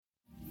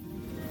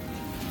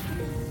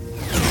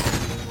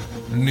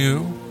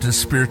New to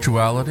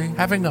spirituality?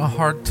 Having a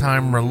hard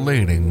time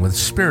relating with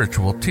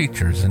spiritual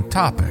teachers and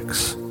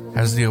topics?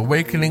 Has the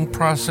awakening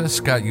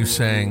process got you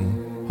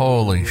saying,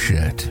 holy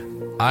shit,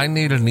 I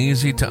need an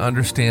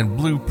easy-to-understand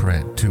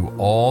blueprint to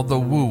all the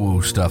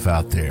woo-woo stuff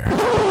out there?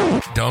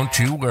 Don't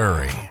you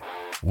worry.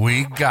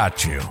 We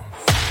got you.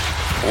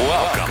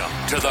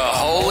 Welcome to the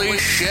Holy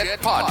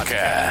Shit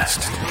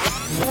Podcast.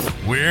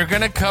 We're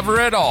going to cover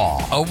it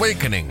all.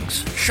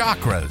 Awakenings,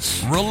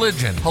 chakras,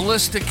 religion,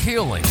 holistic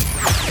healing,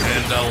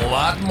 and a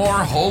lot more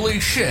holy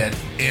shit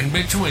in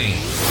between.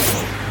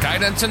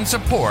 Guidance and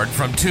support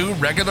from two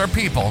regular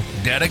people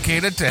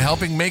dedicated to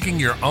helping making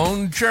your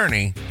own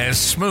journey as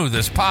smooth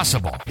as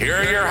possible. Here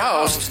are your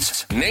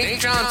hosts, Nate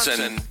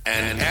Johnson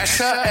and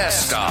Esha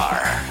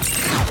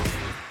Estar.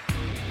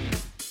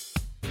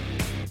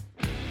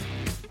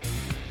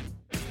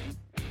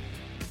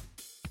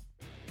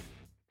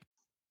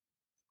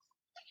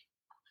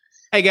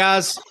 Hey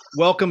guys,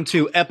 welcome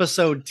to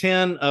episode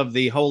 10 of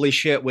the Holy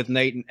Shit with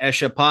Nate and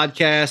Esha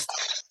podcast.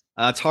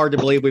 It's hard to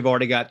believe we've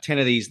already got 10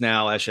 of these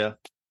now, Esha.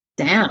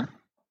 Damn,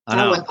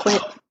 that went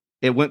quick.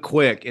 It went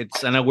quick.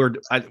 I know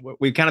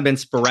we've kind of been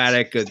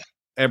sporadic.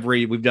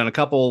 We've done a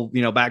couple,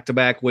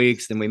 back-to-back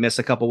weeks, then we miss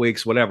a couple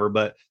weeks, whatever.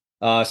 But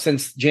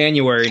since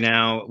January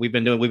now, we've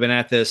been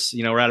at this.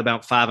 We're at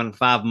about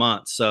 5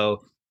 months.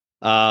 So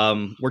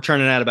we're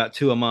turning out about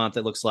 2 a month.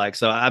 It looks like.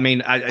 So I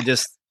mean,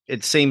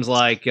 it seems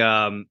like.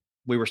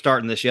 We were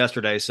starting this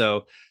yesterday.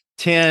 So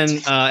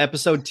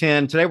episode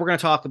 10, today we're going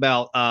to talk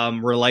about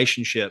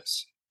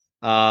relationships.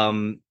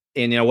 And,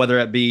 whether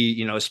it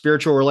be,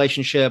 spiritual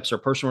relationships or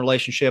personal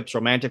relationships,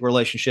 romantic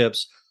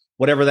relationships,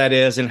 whatever that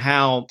is, and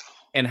how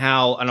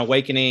an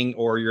awakening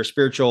or your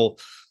spiritual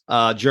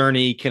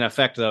journey can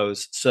affect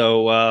those.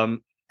 So,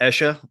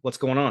 Esha, what's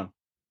going on?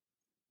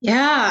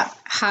 Yeah,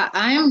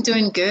 I am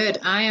doing good.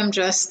 I am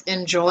just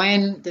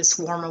enjoying this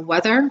warmer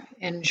weather,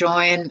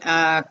 enjoying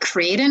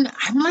creating.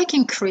 I'm like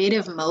in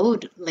creative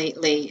mode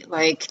lately.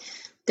 Like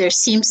there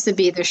seems to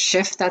be the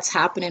shift that's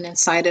happening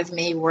inside of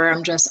me where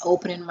I'm just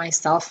opening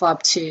myself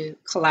up to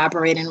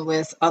collaborating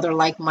with other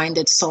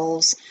like-minded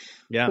souls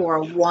who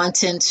are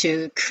wanting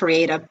to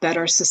create a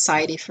better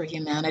society for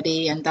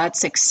humanity. And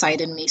that's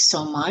exciting me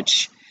so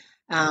much.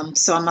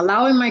 So I'm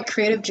allowing my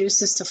creative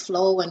juices to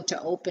flow and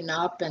to open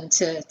up and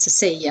to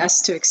say yes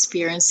to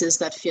experiences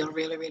that feel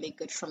really, really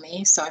good for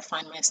me. So I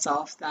find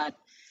myself that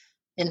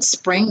in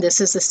spring,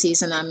 this is the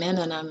season I'm in,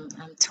 and I'm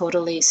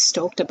totally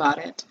stoked about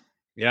it.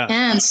 Yeah.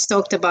 And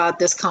stoked about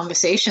this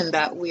conversation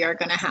that we are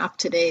going to have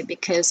today,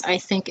 because I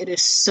think it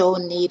is so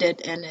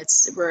needed, and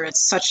we're at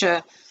such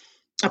a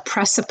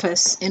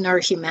precipice in our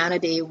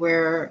humanity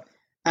where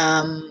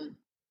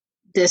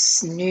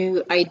this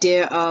new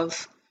idea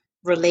of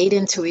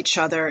relating to each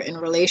other in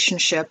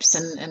relationships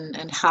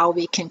and how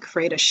we can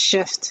create a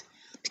shift.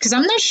 Because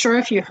I'm not sure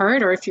if you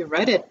heard or if you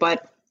read it,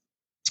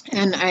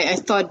 and I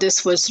thought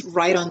this was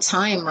right on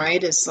time,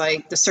 right? It's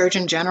like the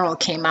Surgeon General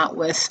came out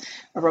with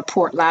a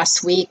report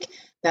last week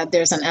that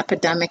there's an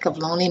epidemic of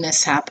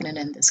loneliness happening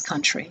in this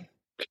country.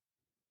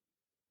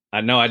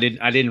 I know I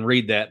didn't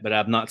read that, but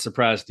I'm not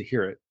surprised to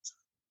hear it.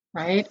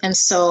 Right. And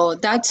so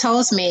that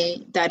tells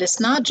me that it's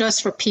not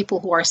just for people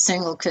who are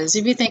single, because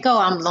if you think, oh,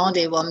 I'm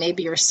lonely, well,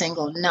 maybe you're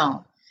single.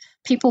 No,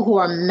 people who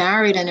are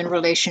married and in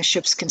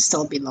relationships can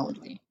still be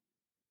lonely.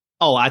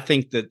 Oh, I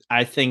think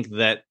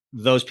that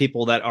those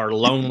people that are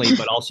lonely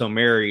but also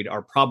married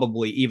are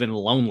probably even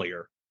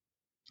lonelier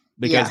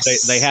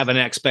because they have an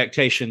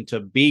expectation to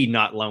be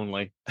not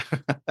lonely.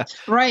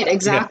 Right.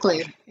 Exactly.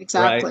 Yeah.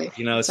 Exactly. Right?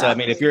 Exactly. So I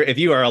mean, if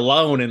you are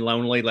alone and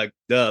lonely, like,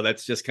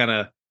 that's just kind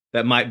of,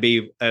 that might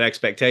be an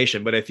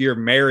expectation. But if you're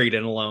married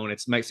and alone,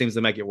 seems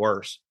to make it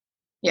worse.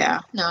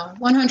 Yeah, no,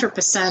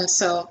 100%.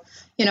 So,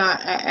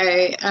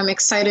 I'm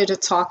excited to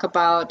talk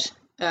about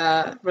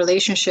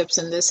relationships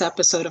in this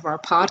episode of our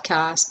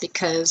podcast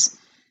because,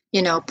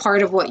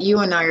 part of what you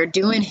and I are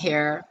doing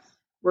here,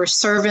 we're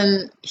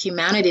serving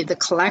humanity, the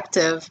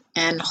collective,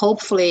 and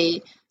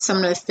hopefully some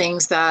of the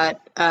things that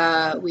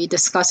we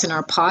discuss in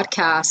our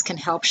podcast can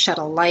help shed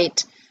a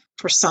light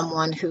for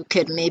someone who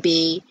could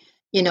maybe,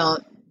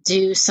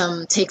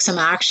 take some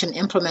action,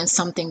 implement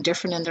something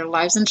different in their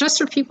lives, and just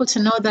for people to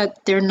know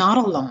that they're not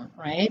alone,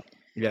 right?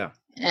 Yeah.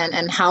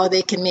 And how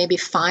they can maybe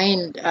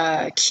find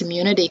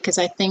community, because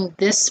I think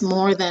this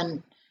more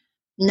than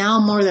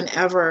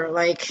ever,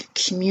 like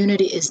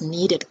community is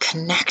needed,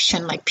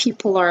 connection. Like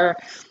people are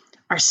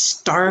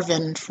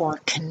starving for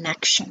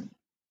connection.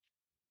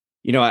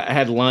 I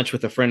had lunch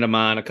with a friend of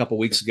mine a couple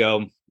weeks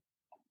ago,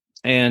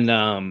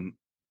 and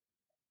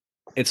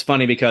it's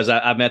funny because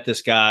I met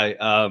this guy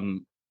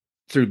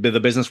through the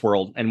business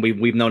world, and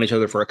we've known each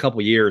other for a couple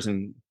of years,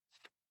 and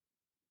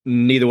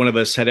neither one of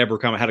us had ever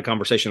had a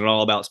conversation at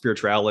all about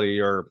spirituality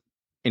or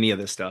any of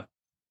this stuff.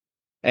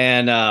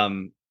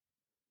 And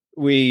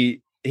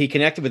he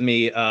connected with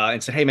me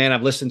and said, "Hey man,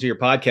 I've listened to your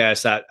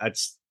podcast.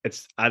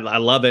 I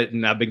love it,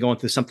 and I've been going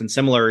through something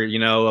similar,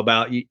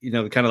 about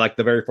kind of like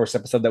the very first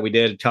episode that we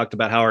did, talked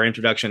about how our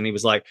introduction." And he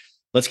was like,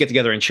 "Let's get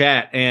together and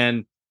chat."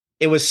 And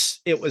it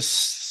was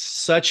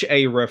such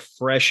a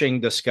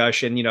refreshing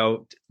discussion,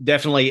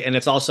 definitely. And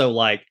it's also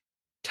like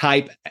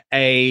type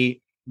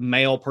A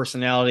male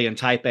personality and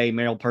type A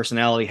male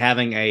personality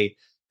having a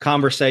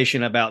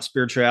conversation about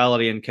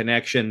spirituality and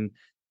connection.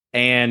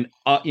 And,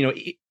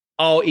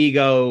 all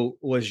ego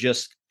was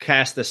just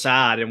cast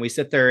aside. And we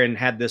sit there and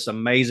had this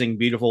amazing,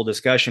 beautiful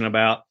discussion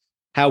about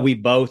how we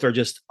both are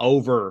just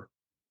over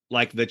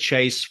like the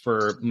chase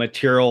for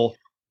material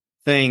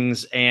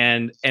things.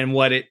 And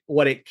what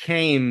it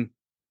came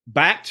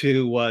back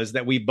to was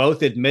that we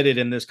both admitted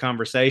in this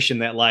conversation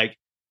that like,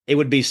 it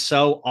would be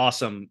so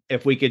awesome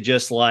if we could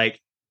just like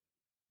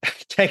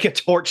take a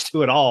torch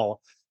to it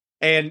all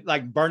and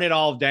like burn it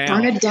all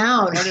down, Burn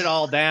it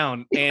all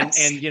down. Yes.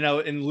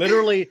 And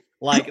literally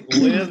like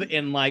live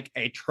in like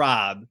a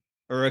tribe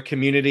or a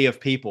community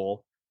of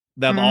people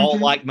that all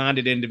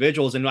like-minded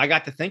individuals. And I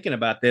got to thinking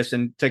about this,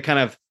 and to kind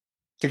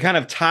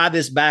of tie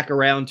this back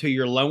around to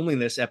your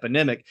loneliness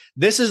epidemic.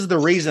 This is the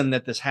reason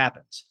that this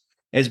happens,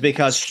 is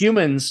because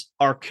humans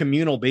are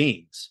communal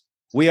beings.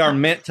 We are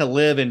meant to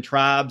live in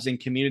tribes and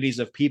communities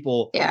of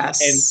people.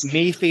 Yes. And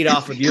me feed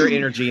off of your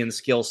energy and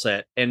skill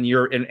set, and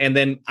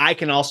then I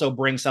can also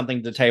bring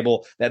something to the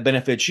table that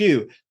benefits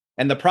you.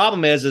 And the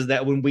problem is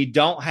that when we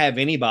don't have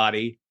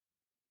anybody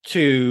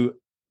to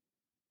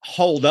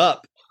hold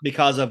up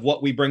because of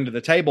what we bring to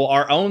the table,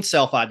 our own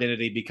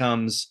self-identity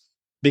becomes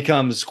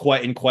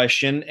quite in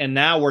question. And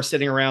now we're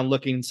sitting around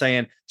looking,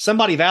 saying,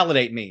 somebody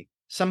validate me,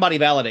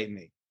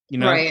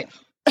 Right.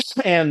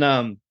 And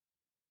a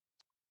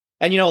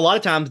lot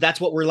of times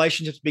that's what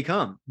relationships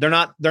become. They're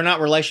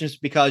not relationships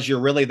because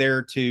you're really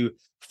there to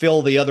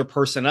fill the other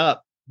person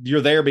up.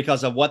 You're there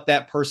because of what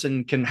that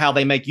person how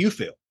they make you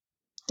feel.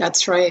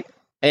 That's right.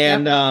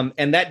 And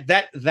and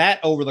that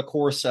over the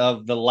course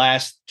of the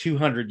last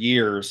 200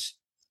 years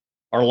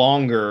or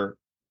longer,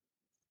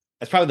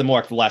 it's probably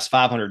the last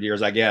 500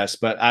 years, I guess.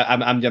 But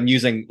I'm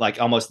using like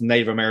almost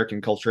Native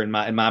American culture in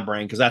my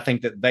brain, because I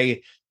think that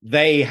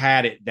they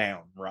had it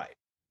down right.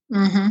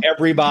 Mm-hmm.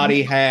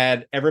 Everybody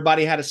had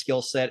a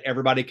skill set.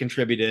 Everybody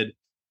contributed,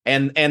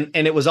 and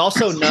it was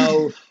also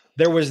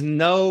there was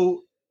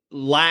no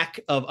lack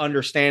of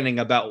understanding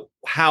about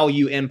how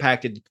you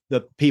impacted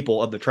the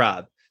people of the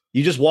tribe.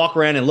 You just walk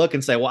around and look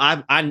and say, well,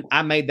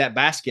 I made that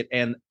basket,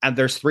 and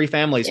there's 3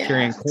 families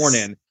carrying corn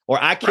in, or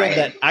I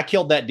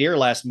killed that deer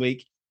last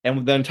week,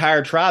 and the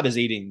entire tribe is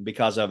eating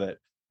because of it,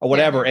 or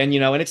whatever. Yeah.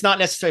 And it's not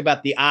necessarily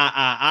about the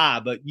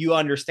I, but you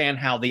understand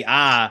how the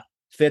I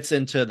fits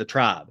into the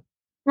tribe.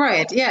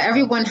 Right. Yeah.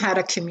 Everyone had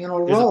a communal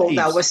role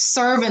that was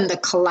serving the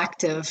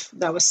collective,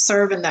 that was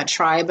serving that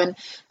tribe. And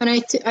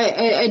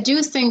I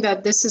do think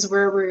that this is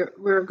where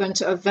we're going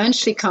to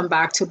eventually come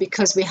back to,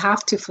 because we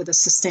have to, for the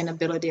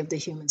sustainability of the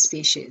human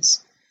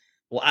species.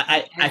 Well,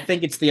 I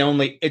think it's the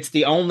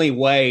only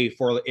way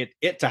for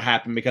it to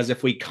happen, because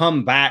if we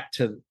come back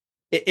to,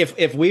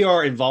 if we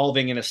are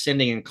evolving and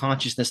ascending in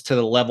consciousness to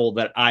the level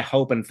that I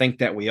hope and think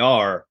that we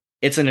are,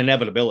 it's an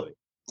inevitability.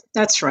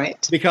 That's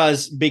right.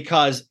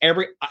 Because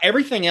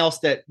everything else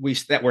that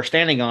we're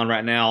standing on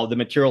right now, the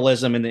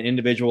materialism and the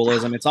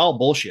individualism, it's all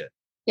bullshit.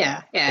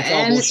 Yeah.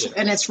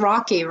 It's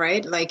rocky,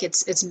 right? Like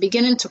it's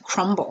beginning to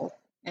crumble.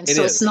 And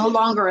so it's no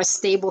longer a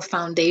stable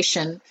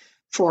foundation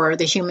for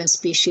the human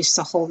species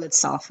to hold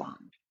itself on.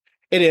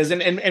 It is.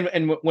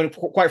 And when,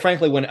 quite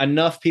frankly, when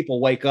enough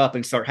people wake up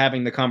and start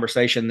having the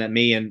conversation that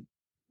me and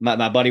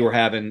my buddy were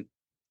having,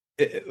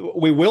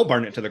 we will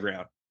burn it to the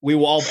ground. We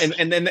will all,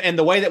 and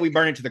the way that we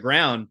burn it to the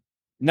ground,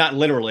 not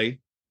literally,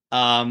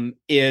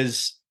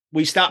 is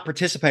we stop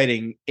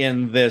participating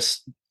in this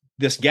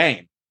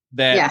game.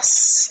 That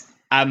yes,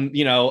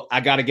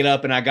 I got to get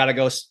up and I got to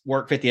go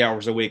work 50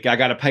 hours a week. I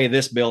got to pay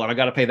this bill and I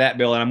got to pay that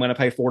bill, and I'm going to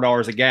pay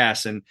 $4 of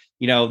gas. And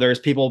there's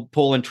people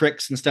pulling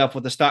tricks and stuff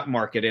with the stock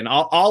market and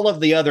all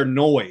of the other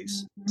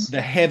noise,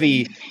 the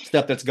heavy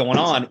stuff that's going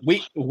on.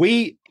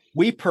 We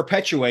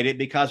perpetuate it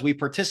because we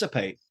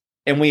participate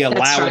and we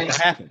allow it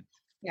to happen.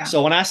 Yeah.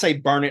 So when I say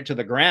burn it to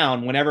the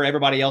ground, whenever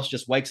everybody else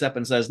just wakes up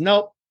and says,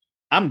 nope,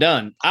 I'm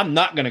done. I'm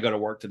not going to go to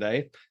work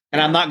today.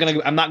 And I'm not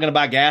going to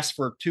buy gas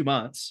for 2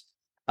 months.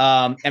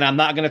 And I'm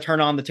not going to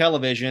turn on the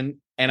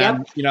television. And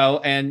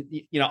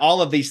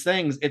all of these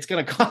things, it's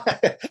going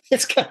to,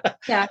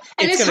 yeah.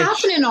 And it's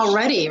happening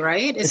already,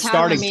 right? It's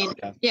starting.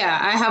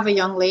 I have a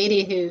young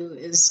lady who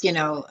is,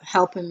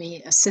 helping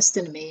me,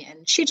 assisting me,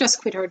 and she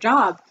just quit her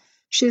job.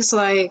 She's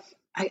like,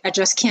 I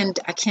just can't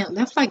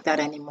live like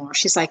that anymore.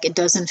 She's like, it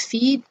doesn't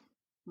feed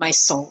my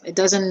soul. It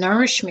doesn't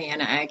nourish me.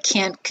 And I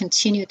can't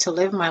continue to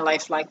live my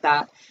life like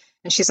that.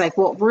 And she's like,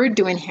 what we're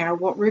doing here,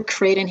 what we're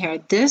creating here,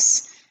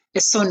 this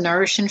is so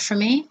nourishing for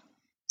me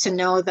to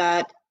know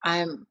that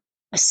I'm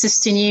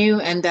assisting you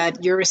and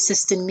that you're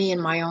assisting me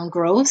in my own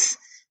growth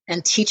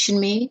and teaching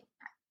me.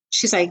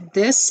 She's like,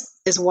 this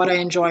is what I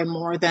enjoy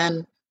more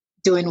than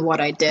doing what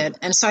I did.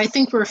 And so I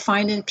think we're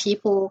finding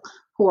people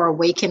who are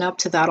waking up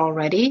to that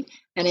already.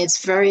 And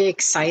it's very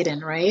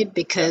exciting, right?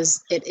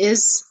 Because it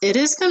is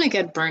going to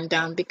get burned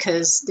down,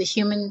 because the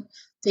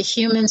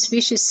human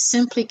species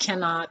simply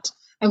cannot,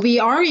 and we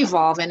are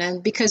evolving.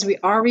 And because we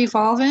are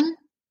evolving,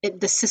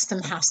 the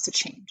system has to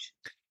change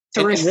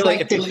to And really,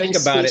 reflect if the you new think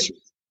about it,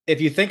 species.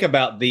 if you think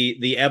about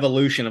the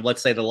evolution of,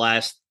 let's say, the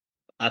last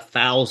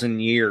 1,000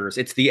 years,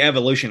 it's the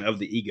evolution of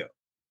the ego.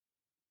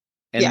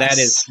 And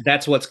Yes.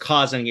 that's what's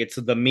causing it's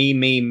the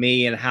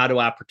me, and how do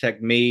I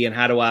protect me, and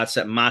how do I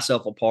set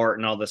myself apart,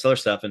 and all this other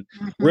stuff. And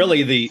Mhm.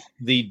 really,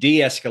 the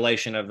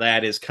de-escalation of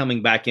that is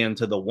coming back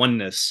into the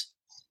oneness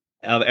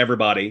of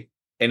everybody,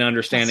 and That's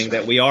understanding that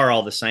right. we are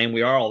all the same,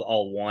 we are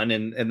all one,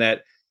 and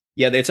that,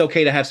 yeah, it's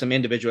okay to have some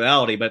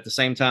individuality, but at the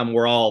same time,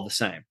 we're all the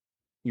same.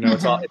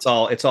 Mhm.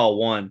 It's all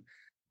one.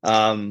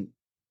 Um,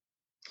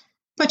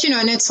 But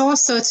and it's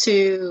also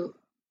to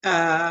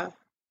uh,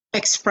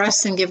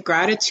 express and give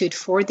gratitude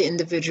for the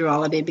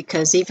individuality,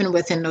 because even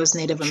within those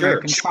Native sure,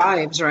 American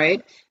tribes,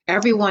 right,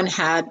 everyone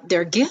had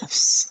their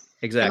gifts,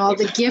 and all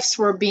exactly. the gifts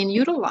were being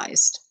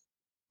utilized,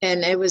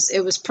 and it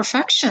was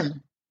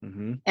perfection,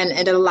 Hmm. and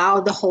it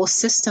allowed the whole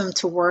system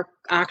to work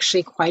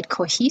actually quite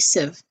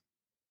cohesive,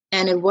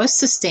 and it was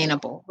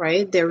sustainable,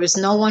 right? There was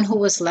no one who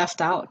was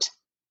left out.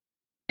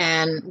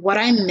 And what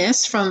I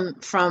miss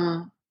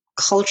from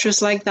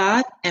cultures like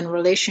that and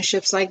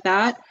relationships like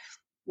that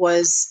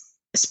was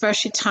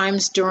especially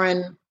times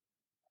during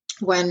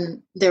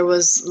when there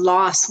was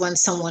loss, when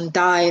someone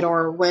died,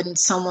 or when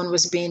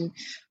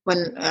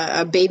when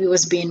a baby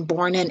was being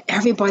born, and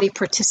everybody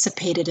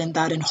participated in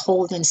that and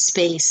holding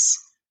space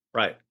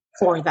Right.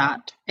 for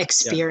that Yeah.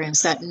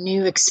 experience, that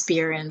new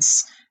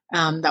experience,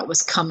 that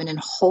was coming, and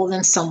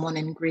holding someone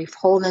in grief,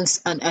 holding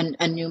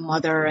a new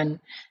mother, and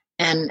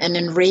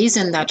then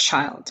raising that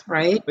child,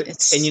 right? And you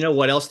It's know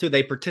what else too?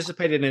 They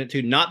participated in it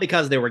too, not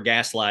because they were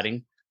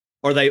gaslighting,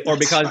 That's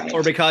right.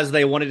 or because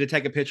they wanted to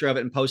take a picture of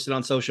it and post it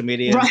on social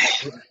media and Right.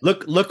 say,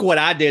 look what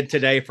I did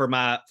today for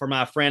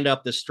my friend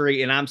up the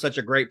street, and I'm such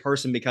a great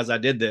person because I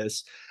did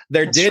this.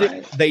 That's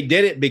right. They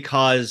did it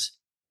because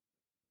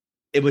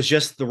it was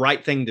just the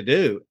right thing to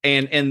do,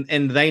 and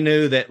they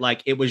knew that,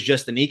 like, it was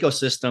just an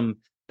ecosystem,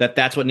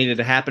 that's what needed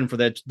to happen for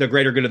the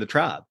greater good of the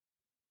tribe.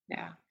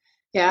 Yeah.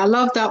 Yeah, I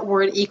love that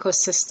word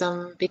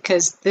ecosystem,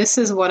 because this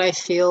is what I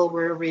feel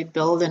we're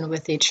rebuilding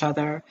with each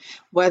other,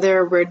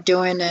 whether we're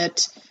doing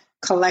it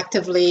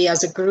collectively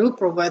as a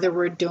group, or whether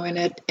we're doing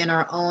it in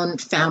our own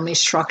family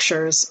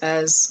structures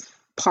as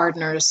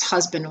partners,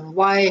 husband and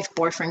wife,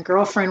 boyfriend,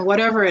 girlfriend,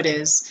 whatever it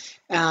is,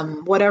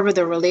 whatever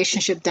the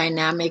relationship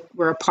dynamic,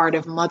 we're a part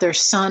of mother,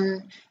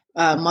 son,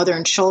 mother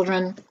and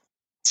children.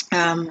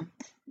 Um,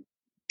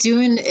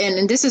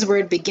 and this is where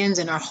it begins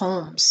in our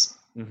homes,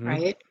 Mm-hmm.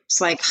 right? It's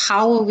like,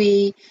 how are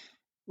we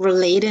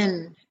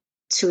relating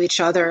to each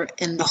other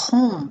in the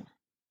home?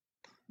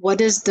 What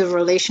does the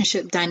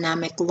relationship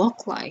dynamic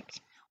look like?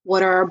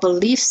 What are our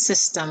belief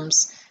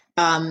systems,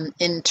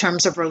 in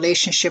terms of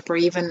relationship, or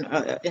even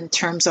in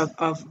terms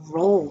of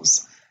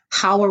roles?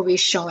 How are we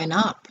showing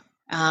up?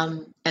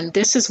 And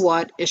this is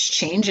what is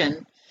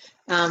changing.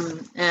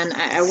 And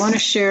I want to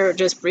share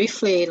just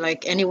briefly,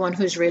 like, anyone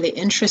who's really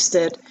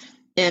interested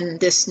in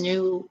this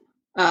new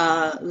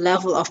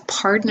level of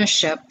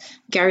partnership,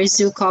 Gary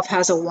Zukov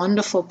has a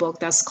wonderful book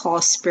that's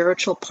called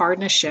Spiritual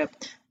Partnership: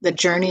 The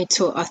Journey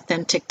to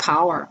Authentic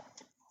Power.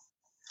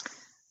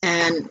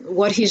 And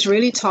what he's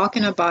really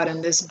talking about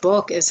in this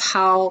book is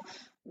how,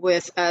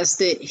 with as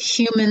the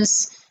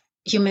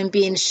human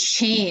beings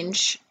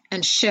change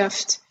and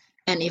shift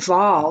and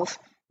evolve,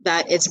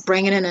 that it's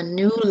bringing in a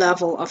new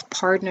level of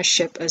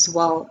partnership as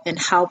well in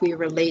how we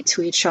relate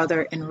to each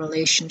other in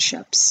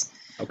relationships.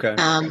 Okay.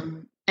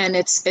 And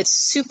it's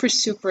super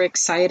super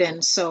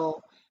exciting.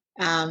 So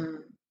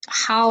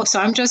so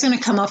I'm just going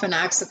to come up and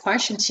ask the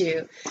question to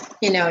you.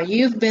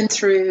 You've been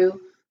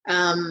through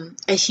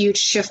a huge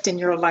shift in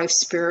your life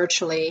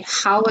spiritually.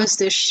 How has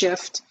this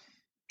shift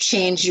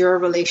changed your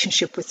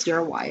relationship with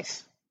your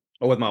wife?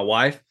 Or with my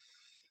wife.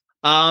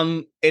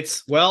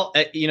 It's, well,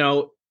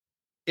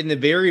 in the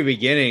very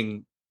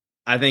beginning,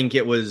 I think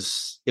it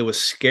was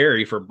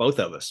scary for both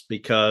of us,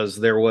 because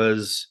there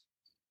was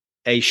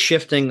a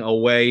shifting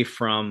away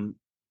from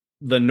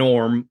the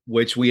norm,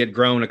 which we had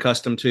grown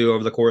accustomed to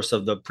over the course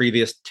of the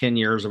previous 10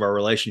 years of our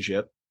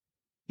relationship,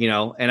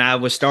 and I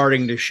was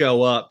starting to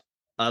show up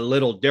a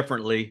little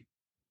differently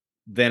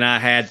than I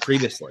had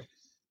previously.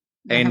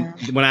 And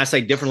Mm-hmm. when I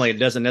say differently, it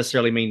doesn't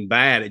necessarily mean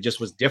bad. It just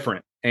was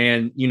different.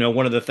 And,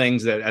 one of the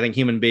things that I think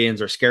human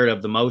beings are scared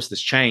of the most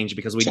is change,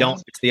 because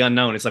Change. it's the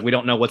unknown. It's like, we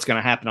don't know what's going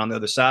to happen on the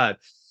other side.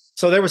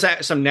 So there was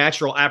some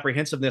natural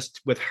apprehensiveness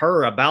with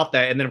her about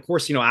that. And then, of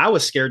course, I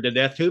was scared to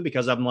death too,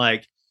 because I'm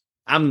like,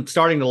 I'm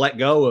starting to let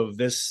go of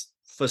this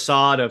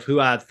facade of who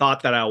I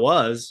thought that I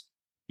was.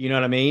 You know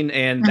what I mean?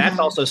 And that's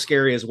Mm-hmm. also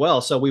scary as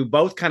well. So we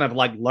both kind of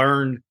like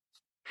learned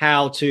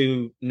how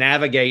to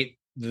navigate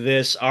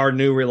our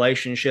new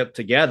relationship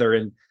together.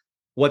 And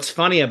what's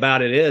funny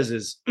about it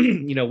is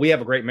we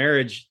have a great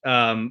marriage,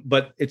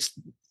 but it's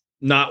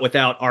not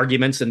without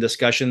arguments and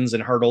discussions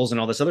and hurdles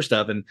and all this other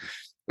stuff. And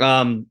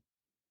um,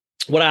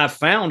 what I've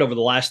found over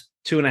the last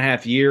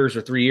 2.5 years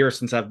or 3 years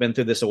since I've been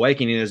through this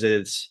awakening is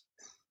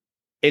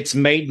it's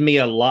made me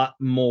a lot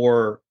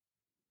more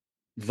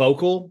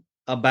vocal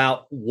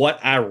about what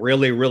I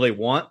really, really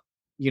want.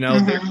 There,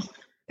 Mm-hmm.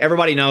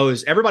 everybody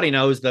knows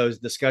those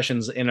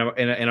discussions in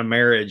a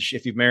marriage.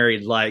 If you've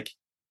married, like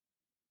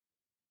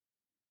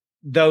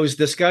those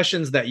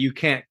discussions that you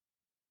can't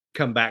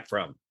come back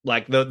from,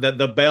 like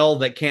the bell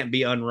that can't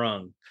be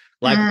unrung.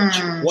 Like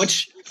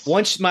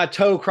once my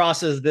toe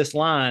crosses this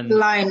line,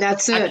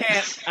 that's it.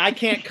 I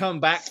can't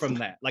come back from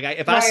that. Like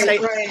if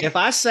Right.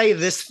 I say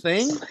this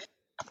thing,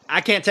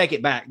 I can't take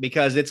it back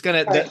because it's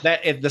gonna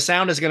that if the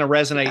sound is gonna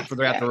resonate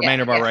throughout the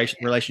remainder of our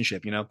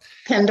relationship. You know,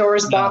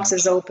 Pandora's box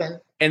is open.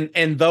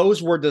 And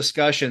those were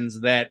discussions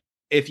that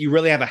if you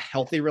really have a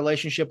healthy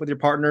relationship with your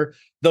partner,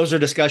 those are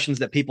discussions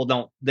that people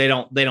don't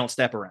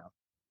step around.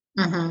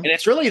 And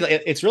it's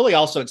really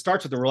also, it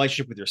starts with the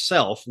relationship with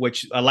yourself,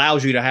 which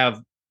allows you to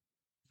have,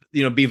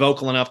 be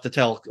vocal enough to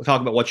talk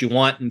about what you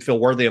want and feel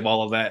worthy of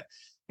all of that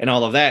and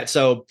all of that.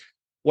 So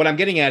what I'm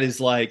getting at is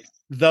like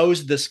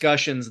those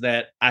discussions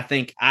that I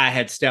think I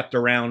had stepped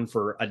around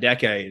for a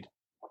decade,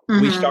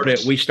 we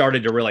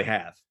started to really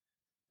have.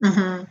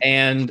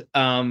 And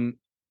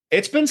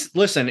it's been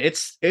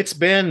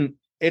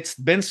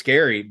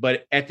scary,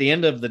 but at the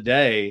end of the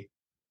day,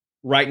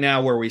 right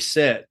now where we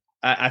sit,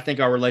 I think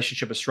our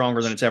relationship is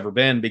stronger than it's ever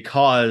been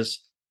because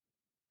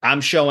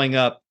I'm showing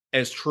up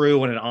as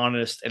true and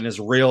honest and as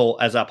real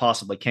as I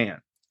possibly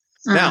can.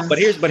 Now, but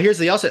here's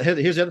the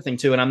other thing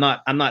too. And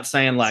I'm not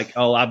saying like,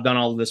 oh, I've done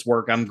all of this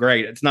work, I'm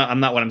great. It's not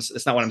what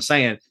I'm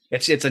saying.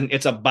 It's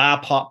a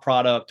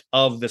byproduct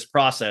of this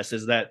process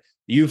is that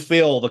you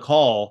feel the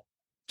call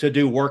to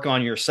do work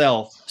on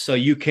yourself so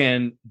you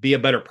can be a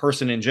better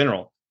person in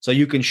general. So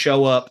you can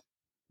show up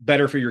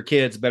better for your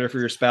kids, better for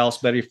your spouse,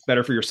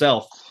 better for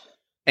yourself.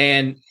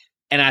 And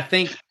I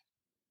think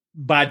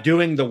by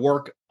doing the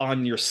work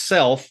on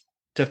yourself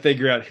to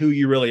figure out who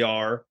you really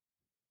are,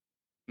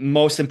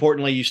 most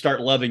importantly, you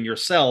start loving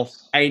yourself.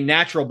 A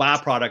natural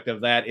byproduct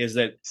of that is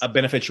that it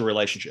benefits your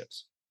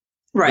relationships.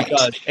 Right.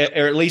 Because,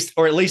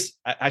 or at least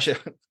I should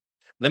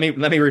let me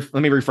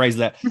rephrase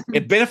that.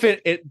 It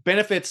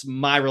benefits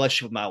my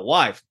relationship with my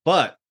wife,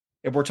 but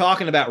if we're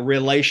talking about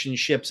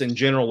relationships in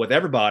general with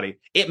everybody,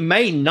 it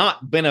may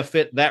not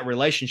benefit that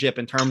relationship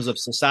in terms of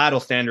societal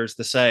standards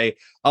to say,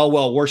 oh,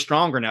 well, we're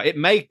stronger now. It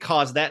may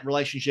cause that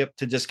relationship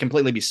to just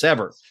completely be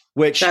severed,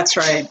 which that's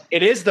right.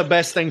 It is the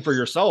best thing for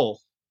your soul.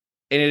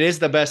 And it is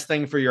the best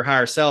thing for your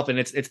higher self. And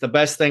it's the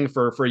best thing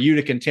for you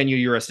to continue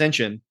your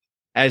ascension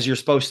as you're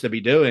supposed to be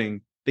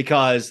doing,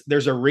 because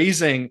there's a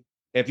reason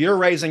if you're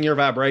raising your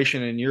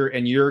vibration and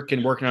you're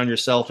working on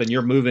yourself and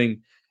you're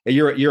moving,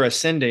 you're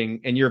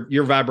ascending and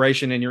your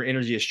vibration and your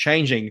energy is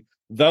changing.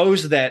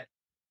 Those that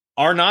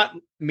are not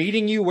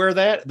meeting you where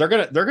that they're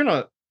going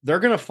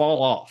to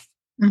fall off.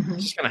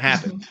 It's just going to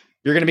happen.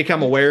 You're going to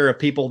become aware of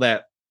people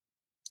that,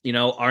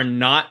 are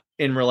not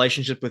in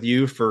relationship with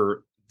you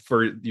for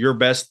your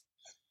best,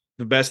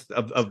 the best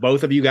of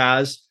both of you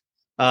guys.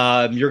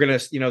 You're going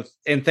to,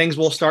 and things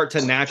will start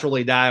to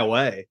naturally die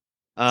away.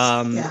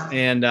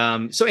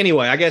 So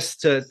anyway, I guess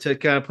to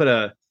kind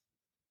of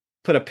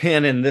put a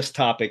pin in this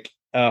topic,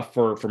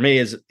 for me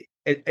is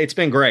it's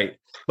been great,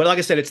 but like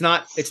I said, it's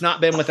not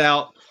been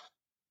without,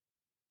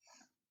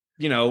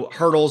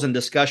 hurdles and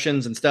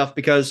discussions and stuff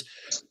because,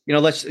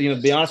 let's,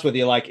 be honest with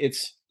you. Like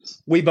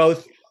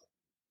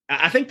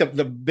I think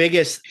the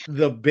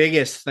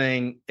biggest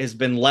thing has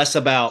been less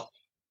about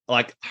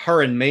like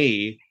her and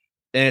me.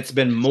 And it's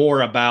been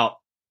more about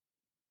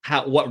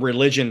what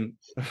religion,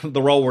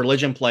 the role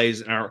religion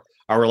plays in our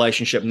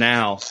relationship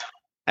now,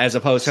 as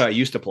opposed to how it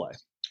used to play.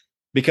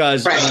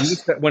 Because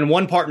when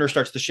one partner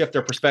starts to shift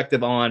their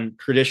perspective on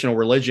traditional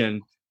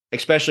religion,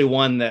 especially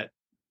one that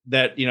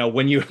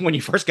when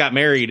you first got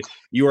married,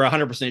 you were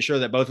 100% sure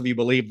that both of you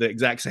believed the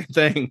exact same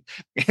thing,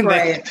 and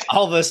then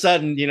all of a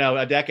sudden,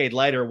 a decade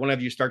later, one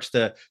of you starts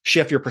to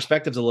shift your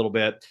perspectives a little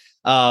bit.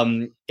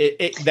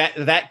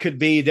 That could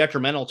be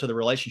detrimental to the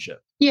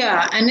relationship.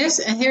 Yeah, and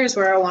here's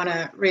where I want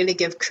to really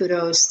give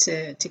kudos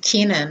to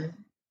Keenan,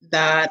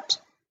 that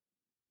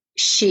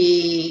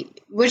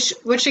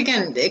which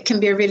again, it can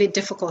be a really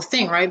difficult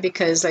thing, right?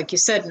 Because like you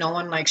said, no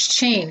one likes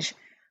change,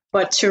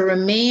 but to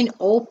remain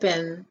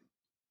open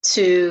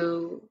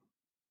to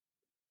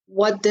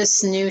what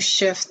this new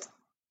shift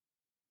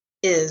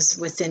is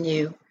within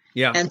you.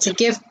 Yeah. And to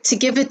give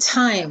it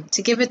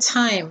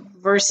time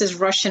versus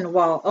rushing,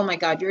 well, oh my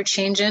God, you're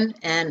changing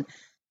and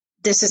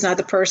this is not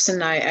the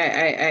person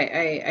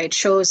I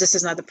chose. This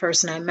is not the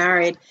person I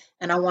married,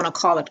 and I want to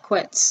call it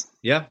quits.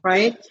 Yeah.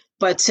 Right.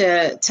 But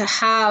to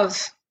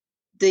have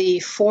the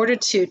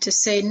fortitude to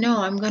say,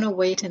 no, I'm going to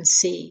wait and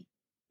see.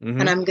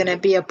 And I'm going to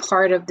be a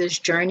part of this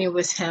journey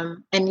with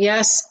him. And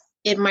yes,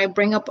 it might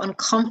bring up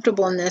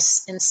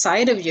uncomfortableness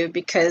inside of you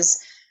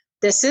because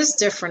this is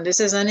different.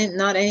 This is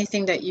not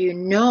anything that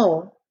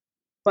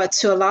but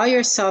to allow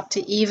yourself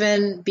to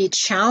even be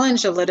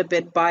challenged a little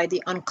bit by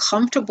the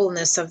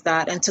uncomfortableness of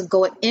that, and to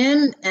go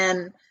in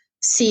and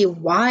see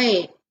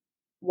why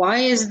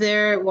is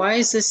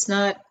this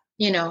not,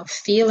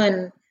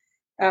 feeling,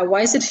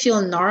 why is it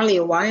feeling gnarly?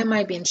 Why am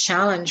I being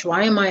challenged?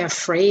 Why am I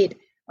afraid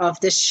of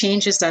this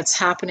changes that's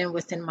happening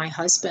within my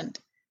husband?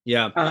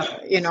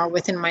 Yeah.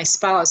 Within my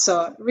spouse.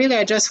 So really,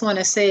 I just want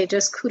to say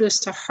just kudos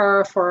to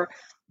her for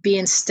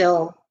being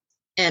still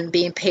and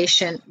being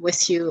patient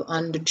with you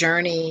on the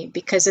journey,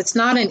 because it's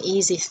not an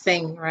easy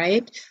thing,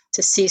 right?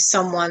 To see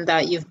someone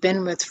that you've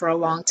been with for a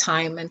long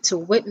time and to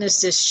witness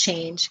this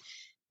change.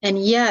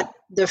 And yet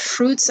the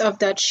fruits of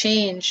that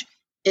change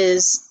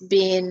is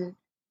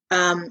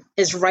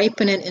is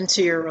ripening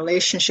into your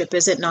relationship,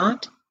 is it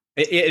not?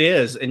 It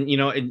is, and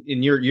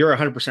you're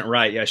 100%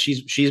 right. Yeah,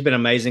 she's been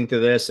amazing through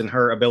this, and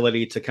her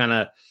ability to kind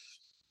of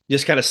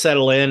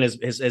settle in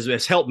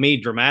has helped me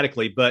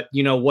dramatically. But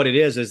what it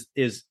is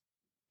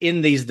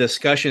in these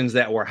discussions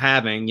that we're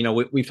having.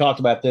 We've talked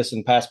about this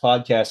in past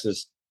podcasts.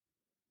 Is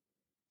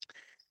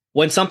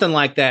when something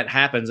like that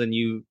happens, and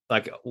you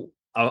like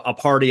a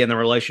party in the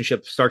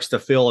relationship starts to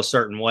feel a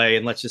certain way,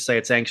 and let's just say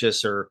it's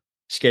anxious or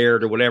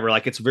scared or whatever,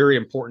 like it's very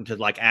important to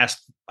like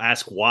ask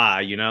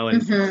why,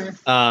 and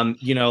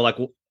like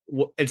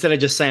instead of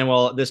just saying,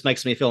 well, this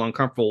makes me feel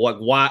uncomfortable,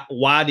 what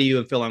why do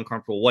you feel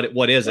uncomfortable,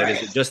 what is it?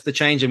 Is it just the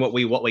change in what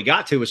we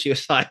got to? Was she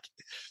was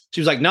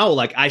like, no,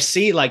 like I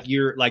see, like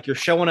you're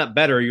showing up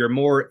better, you're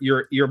more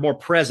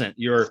present,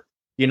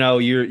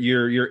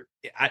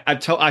 I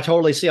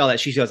totally see all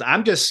that. She goes,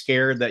 I'm just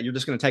scared that you're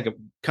just going to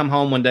come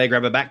home one day,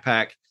 grab a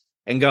backpack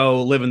and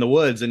go live in the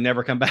woods and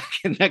never come back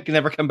and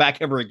never come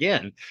back ever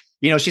again.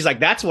 She's like,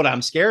 that's what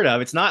I'm scared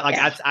of. It's not like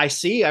I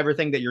see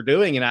everything that you're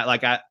doing. And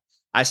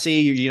I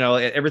see,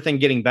 everything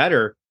getting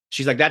better.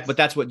 She's like that, but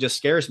that's what just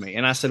scares me.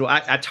 And I said, well,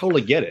 I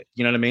totally get it.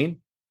 You know what I mean?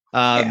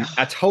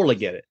 I totally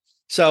get it.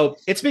 So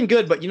it's been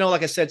good, but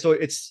like I said, so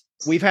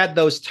we've had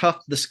those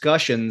tough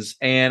discussions,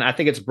 and I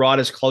think it's brought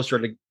us closer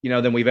to,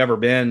 than we've ever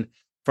been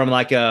from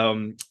like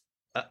a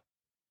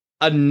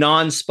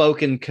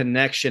non-spoken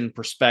connection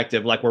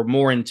perspective. Like we're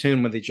more in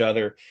tune with each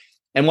other.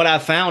 And what I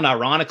found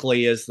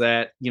ironically is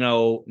that,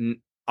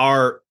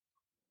 our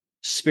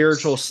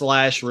spiritual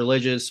 /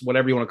 religious,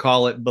 whatever you want to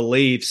call it,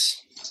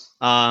 beliefs,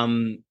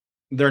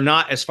 they're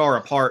not as far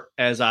apart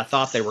as I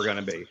thought they were going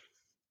to be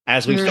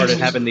as we started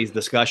having these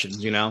discussions,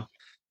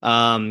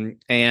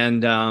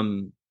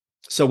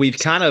 so we've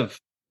kind of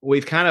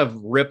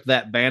ripped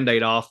that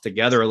Band-Aid off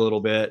together a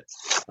little bit.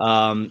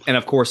 And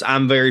of course,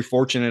 I'm very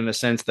fortunate in a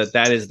sense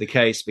that is the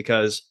case,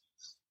 because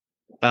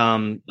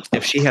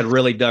if she had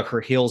really dug her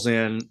heels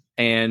in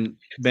and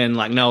been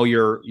like, no,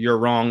 you're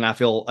wrong, I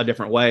feel a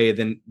different way,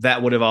 then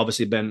that would have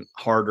obviously been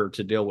harder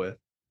to deal with.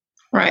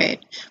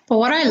 Right. But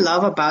what I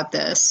love about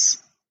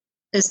this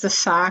is the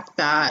fact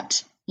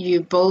that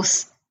you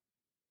both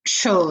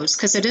chose,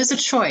 because it is a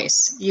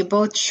choice, you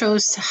both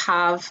chose to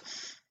have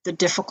the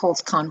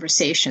difficult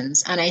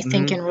conversations. And I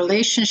think in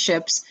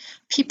relationships,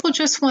 people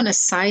just want to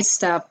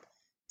sidestep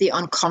the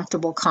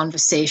uncomfortable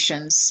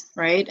conversations,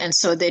 right? And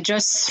so they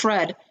just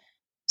thread.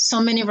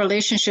 So many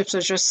relationships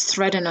are just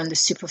threading on the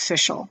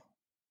superficial.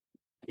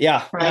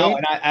 Yeah, right? No,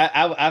 and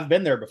I've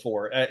been there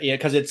before.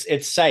 Because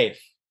it's safe.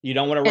 You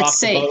don't want to rock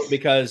the boat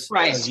because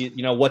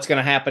you know what's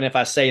going to happen if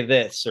I say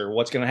this, or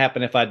what's going to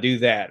happen if I do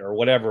that, or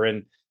whatever.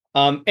 And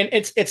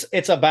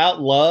it's about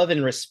love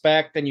and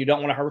respect, and you don't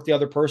want to hurt the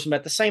other person. But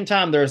at the same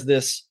time, there's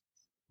this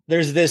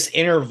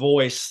inner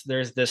voice,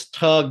 there's this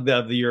tug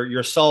of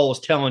your soul is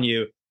telling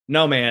you,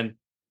 no, man,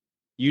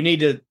 you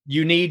need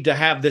to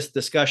have this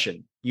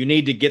discussion. You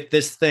need to get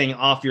this thing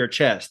off your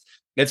chest.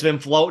 It's been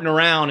floating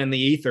around in the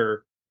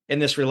ether in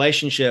this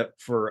relationship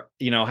for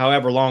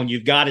however long.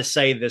 You've got to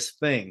say this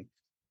thing.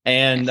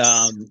 And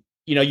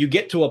you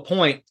get to a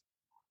point,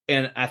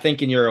 and I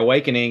think in your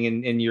awakening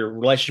and in your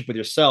relationship with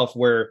yourself,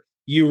 where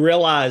you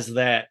realize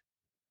that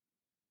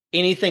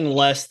anything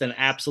less than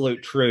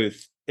absolute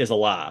truth is a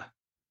lie.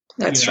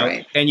 That's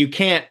right. And you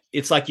can't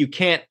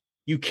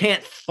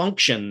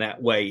function that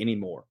way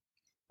anymore.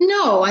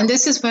 No, and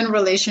this is when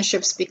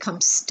relationships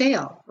become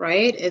stale,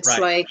 right? It's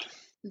like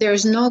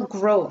there's no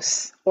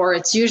growth, or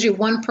it's usually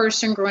one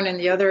person growing and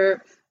the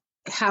other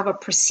have a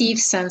perceived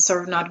sense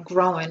of not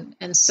growing.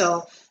 And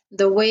so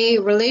the way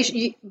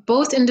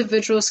both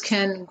individuals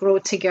can grow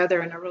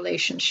together in a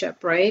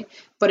relationship, right?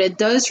 But it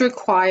does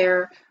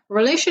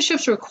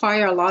relationships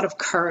require a lot of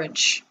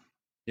courage.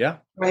 Yeah.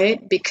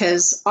 Right?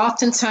 Because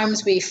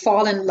oftentimes we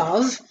fall in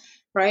love,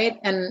 right?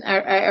 And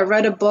I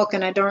read a book,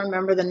 and I don't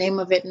remember the name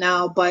of it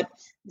now, but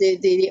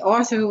the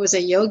author, who was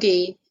a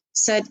yogi,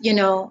 said,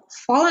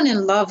 falling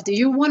in love, do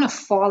you want to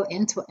fall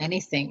into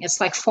anything?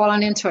 It's like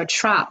falling into a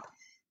trap.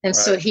 And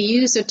so he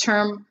used the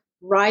term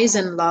rise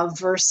in love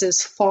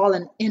versus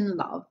fallen in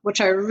love,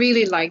 which I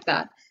really like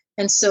that.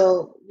 And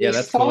so we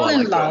fall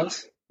in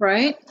love,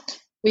 right?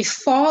 We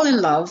fall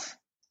in love.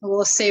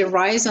 We'll say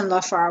rise in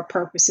love for our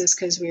purposes,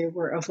 because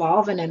we're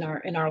evolving in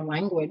our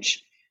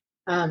language.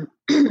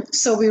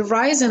 So we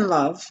rise in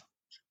love.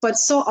 But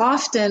so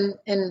often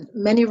in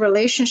many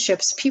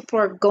relationships, people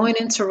are going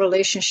into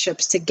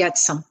relationships to get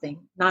something,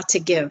 not to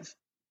give.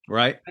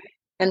 Right.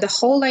 And the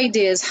whole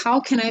idea is, how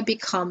can I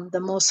become the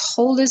most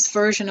wholest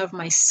version of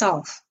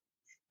myself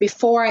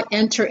before I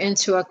enter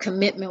into a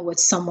commitment with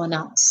someone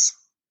else?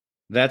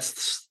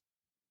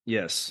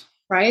 Yes.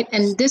 Right.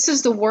 And this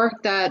is the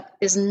work that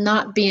is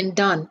not being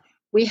done.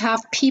 We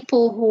have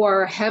people who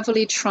are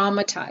heavily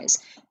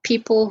traumatized,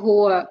 people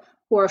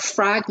who are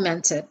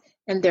fragmented,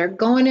 and they're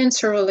going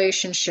into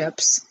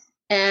relationships.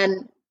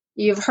 And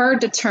you've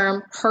heard the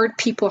term hurt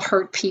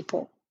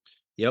people.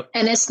 Yep.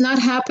 And it's not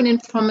happening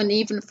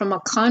even from a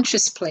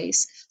conscious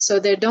place. So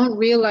they don't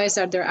realize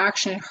that they're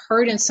actually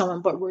hurting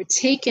someone, but we're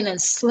taking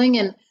and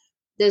slinging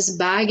this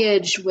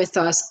baggage with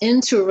us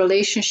into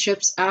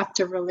relationships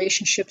after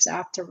relationships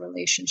after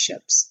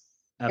relationships.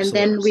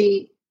 Absolutely. And then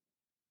we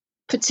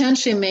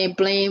potentially may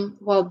blame,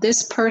 well,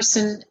 this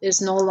person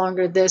is no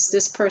longer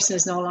this person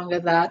is no longer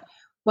that,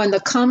 when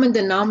the common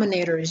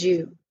denominator is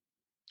you.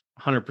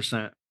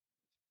 100%.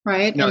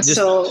 Right. No, and just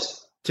so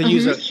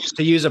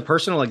to use a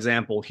personal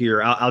example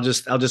here, I'll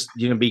just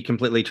be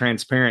completely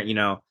transparent.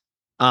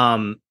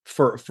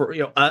 For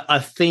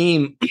a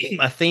theme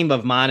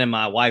of mine and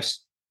my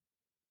wife's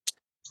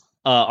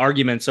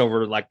arguments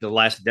over like the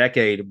last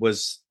decade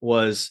was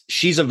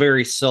she's a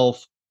very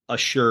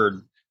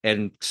self-assured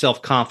and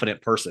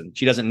self-confident person.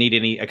 She doesn't need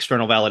any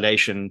external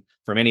validation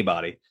from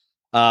anybody.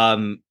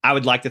 I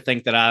would like to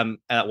think that I'm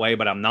that way,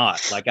 but I'm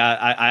not. Like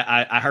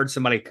I heard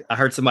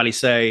somebody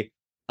say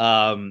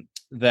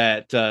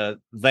that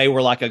they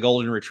were like a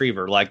golden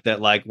retriever, like that.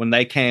 Like when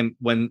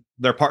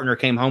their partner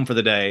came home for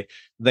the day,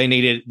 they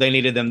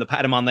needed them to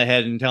pat them on the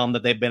head and tell them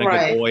that they've been a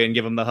good boy and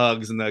give them the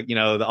hugs and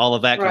all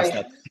of that kind of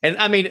stuff. And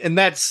I mean, and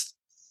that's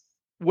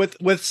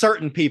with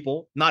certain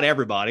people, not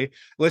everybody.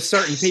 With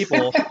certain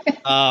people,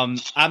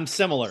 I'm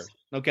similar.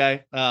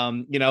 Okay,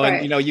 and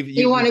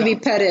you want to be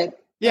petted.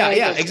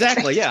 Yeah,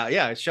 exactly.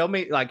 Yeah. Show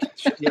me, like,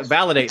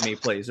 validate me,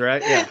 please.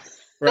 Right. Yeah.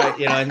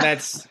 Right. And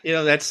that's,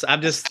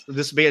 I'm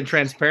just being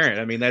transparent.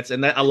 I mean,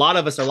 a lot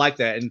of us are like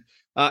that. And,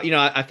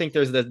 I think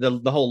there's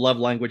the whole love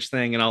language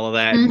thing and all of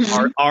that.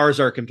 Mm-hmm. Ours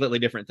are completely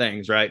different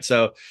things. Right.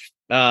 So,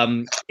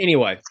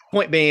 anyway,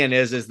 point being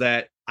is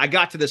that I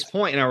got to this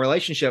point in our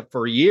relationship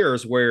for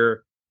years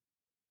where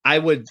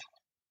in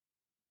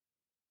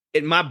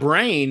my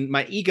brain,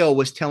 my ego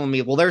was telling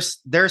me, well,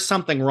 there's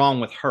something wrong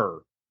with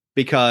her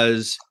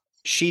because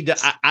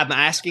I'm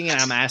asking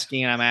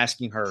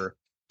her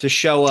to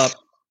show up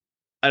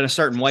in a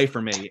certain way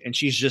for me, and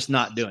she's just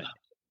not doing it.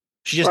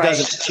 She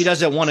just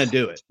doesn't want to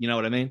do it. You know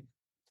what I mean?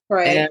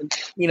 Right. And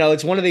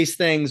it's one of these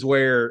things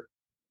where,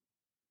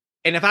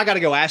 and if I got to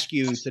go ask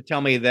you to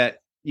tell me that,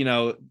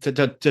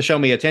 to show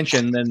me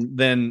attention,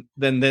 then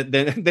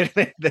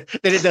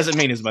it doesn't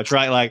mean as much,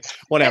 right? Like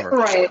whatever.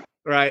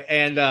 Right.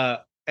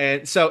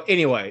 And so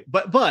anyway,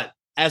 but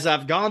as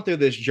I've gone through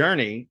this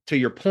journey, to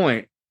your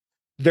point,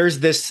 there's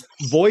this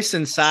voice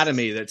inside of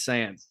me that's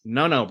saying,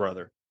 no,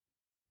 brother,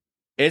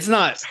 it's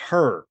not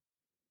her.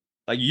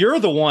 Like, you're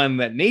the one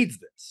that needs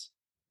this.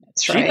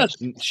 That's right.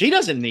 She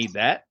doesn't need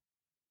that.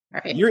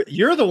 Right.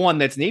 You're the one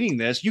that's needing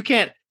this. You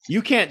can't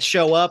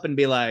show up and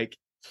be like,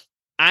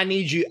 I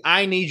need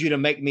you to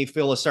make me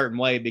feel a certain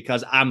way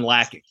because I'm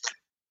lacking.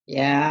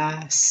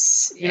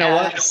 Yes. You know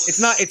what?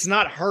 It's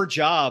not her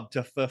job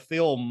to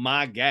fulfill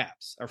my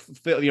gaps or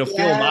fill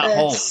my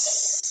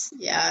holes.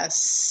 Yes.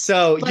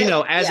 So,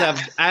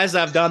 as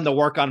I've done the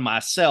work on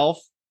myself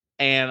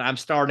and I'm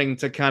starting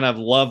to kind of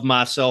love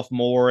myself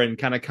more and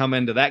kind of come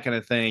into that kind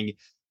of thing,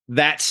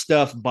 that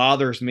stuff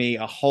bothers me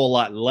a whole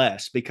lot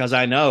less because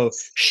I know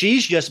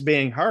she's just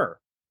being her.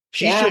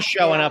 She's just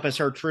showing up as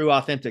her true,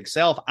 authentic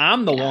self.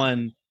 I'm the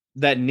one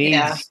that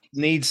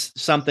needs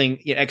something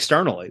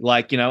externally,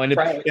 like, and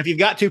if you've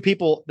got two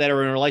people that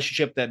are in a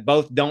relationship that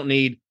both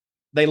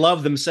they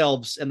love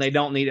themselves and they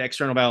don't need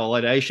external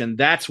validation,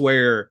 that's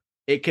where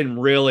it can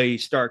really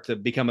start to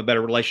become a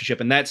better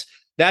relationship. And that's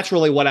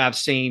really what I've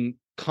seen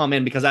come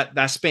in, because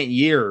I spent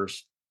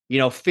years,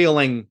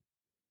 feeling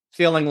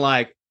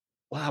like,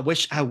 well,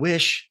 I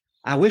wish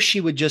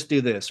she would just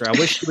do this, or I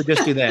wish she would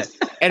just do that.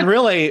 And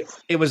really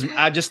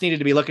I just needed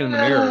to be looking in the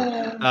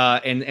mirror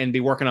and be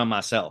working on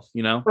myself,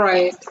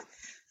 Right.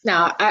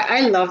 Now,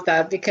 I love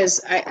that,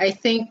 because I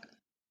think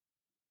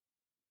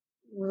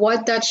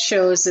what that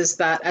shows is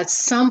that at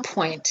some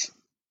point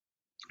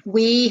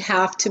we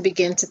have to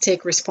begin to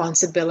take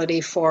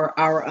responsibility for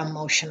our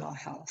emotional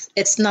health.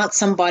 It's not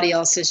somebody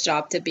else's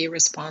job to be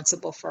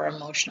responsible for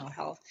emotional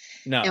health.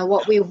 No. And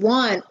what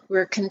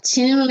we're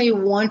continually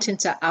wanting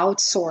to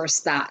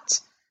outsource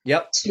that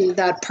to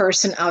that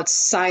person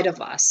outside of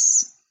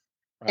us.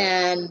 Right.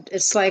 And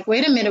it's like,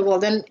 wait a minute, well,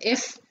 then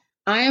if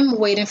I'm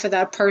waiting for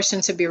that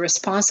person to be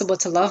responsible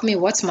to love me,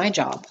 what's my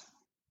job?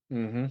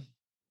 Mm-hmm.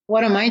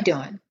 What am I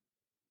doing?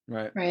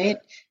 Right.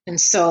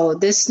 And so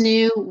this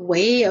new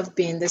way of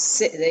being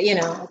this,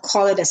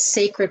 call it a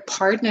sacred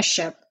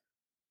partnership,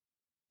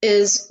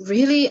 is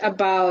really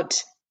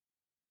about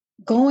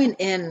going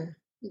in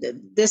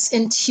this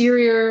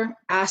interior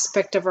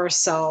aspect of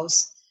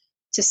ourselves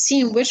to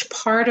seeing which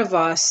part of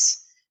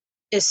us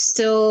is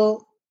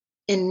still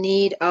in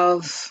need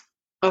of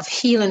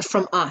healing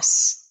from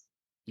us.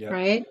 Yep.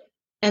 Right.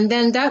 And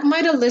then that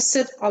might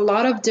elicit a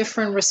lot of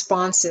different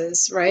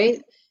responses.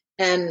 Right.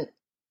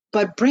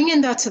 But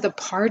bringing that to the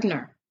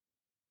partner,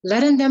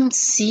 letting them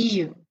see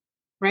you,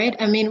 right?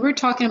 I mean, we're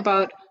talking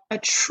about a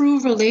true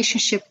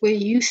relationship where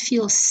you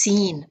feel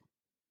seen,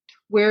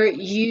 where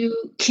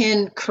you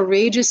can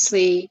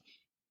courageously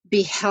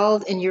be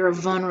held in your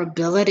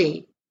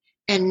vulnerability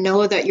and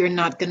know that you're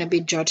not going to be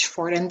judged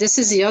for it. And this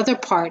is the other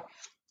part.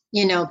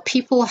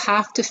 People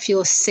have to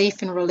feel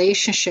safe in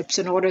relationships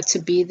in order to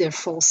be their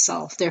full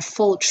self, their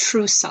full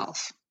true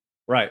self.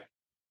 Right.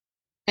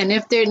 And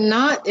if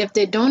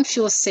they don't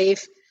feel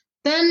safe,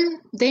 then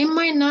they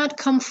might not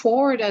come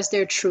forward as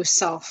their true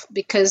self,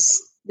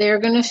 because they're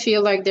going to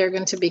feel like they're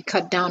going to be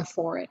cut down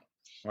for it.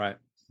 Right.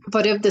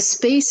 But if the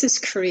space is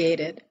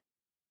created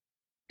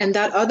and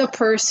that other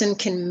person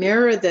can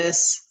mirror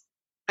this,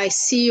 I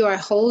see you, I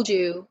hold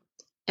you,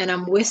 and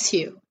I'm with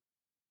you.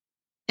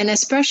 And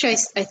especially,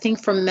 I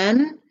think for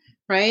men,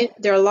 right?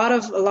 There are a lot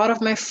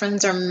of my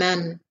friends are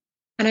men.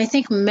 And I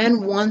think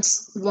men want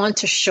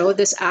to show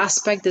this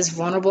aspect, this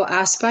vulnerable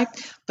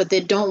aspect, but they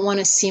don't want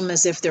to seem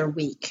as if they're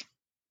weak.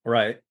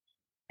 Right.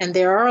 And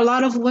there are a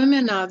lot of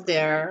women out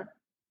there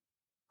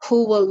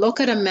who will look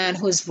at a man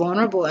who's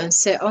vulnerable and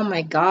say, "Oh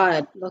my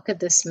God, look at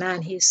this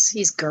man.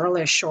 He's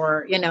girlish,"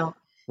 or,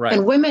 Right.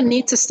 And women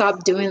need to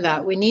stop doing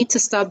that. We need to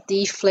stop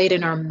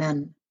deflating our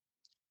men.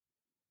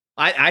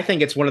 I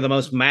think it's one of the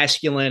most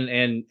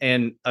masculine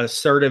and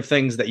assertive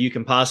things that you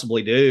can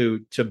possibly do,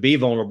 to be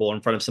vulnerable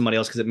in front of somebody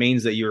else, because it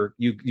means that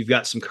you've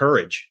got some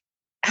courage.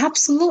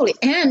 Absolutely.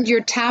 And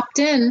you're tapped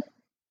in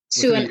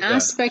to an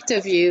aspect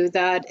of you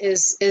that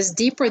is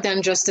deeper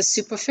than just the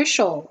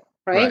superficial,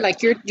 right?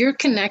 Like you're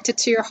connected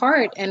to your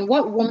heart. And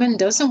what woman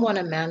doesn't want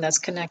a man that's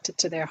connected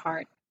to their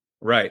heart?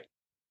 Right.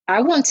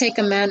 I won't take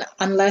a man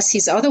unless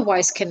he's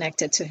otherwise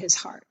connected to his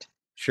heart.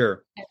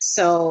 Sure. And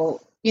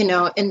so,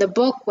 in the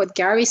book, what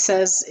Gary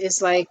says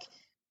is like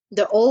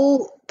the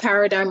old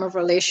paradigm of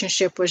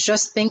relationship was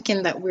just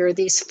thinking that we're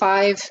these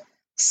 5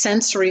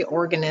 sensory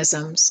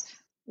organisms,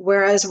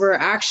 whereas we're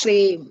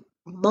actually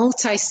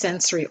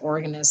multi-sensory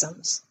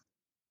organisms,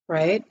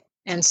 right?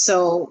 And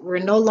so we're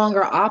no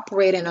longer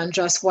operating on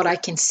just what I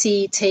can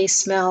see, taste,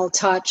 smell,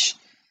 touch.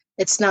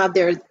 It's not,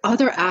 there are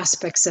other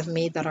aspects of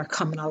me that are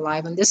coming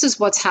alive. And this is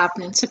what's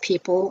happening to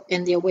people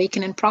in the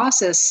awakening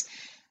process.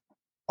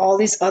 All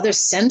these other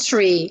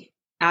sensory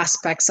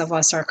aspects of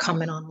us are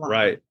coming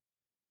online.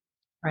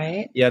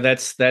 Right. Yeah,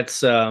 that's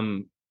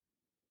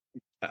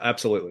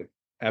absolutely.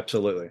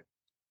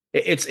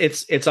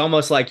 It's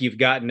almost like you've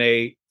gotten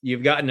a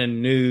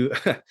new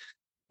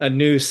a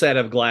new set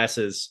of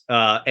glasses,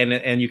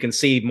 and you can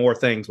see more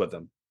things with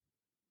them.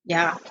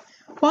 Yeah.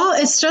 Well,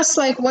 it's just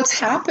like what's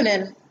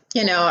happening,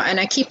 and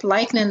I keep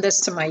likening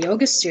this to my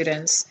yoga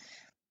students,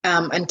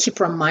 and keep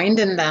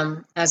reminding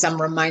them, as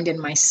I'm reminding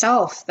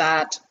myself,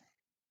 that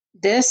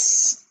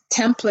this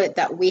template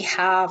that we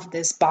have,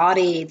 this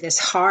body, this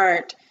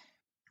heart,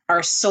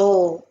 our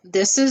soul,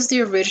 this is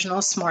the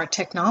original smart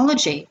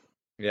technology.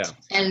 Yeah.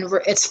 And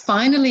it's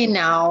finally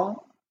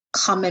now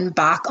coming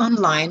back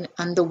online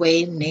on the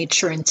way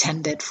nature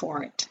intended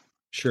for it.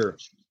 Sure.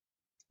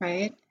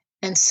 Right.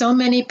 And so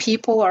many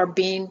people are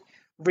being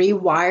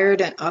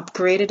rewired and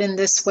upgraded in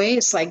this way.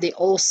 It's like the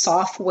old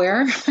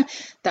software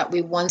that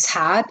we once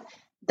had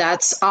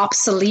that's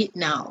obsolete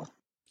now.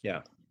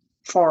 Yeah.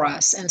 For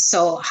us. And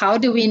so how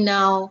do we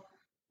now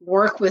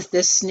work with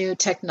this new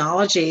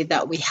technology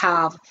that we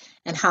have,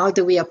 and how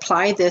do we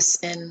apply this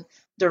in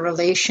the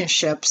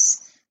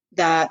relationships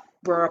that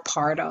we're a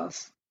part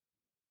of?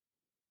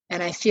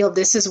 And I feel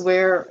this is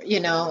where,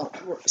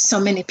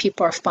 so many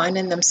people are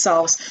finding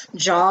themselves,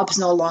 jobs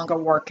no longer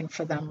working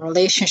for them,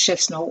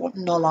 relationships no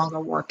longer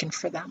working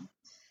for them.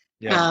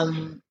 Yeah.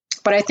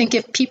 But I think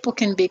if people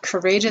can be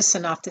courageous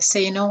enough to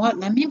say, you know what,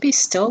 let me be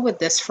still with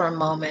this for a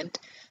moment.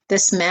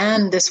 This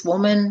man, this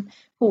woman,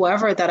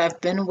 whoever that I've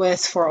been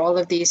with for all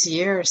of these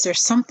years, there's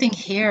something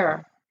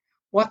here.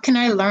 What can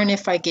I learn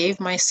if I gave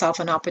myself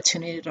an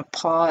opportunity to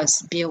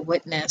pause, be a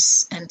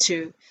witness, and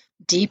to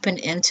deepen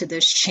into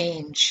this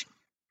change?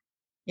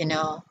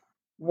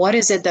 What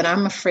is it that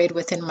I'm afraid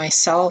within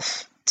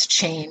myself to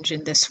change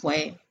in this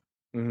way?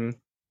 Mm-hmm.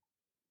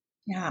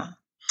 Yeah.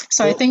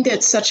 So I think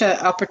it's such an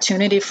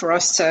opportunity for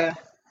us to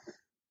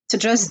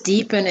just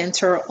deepen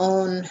into our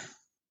own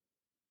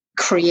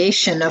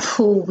creation of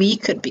who we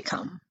could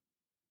become.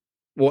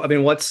 Well,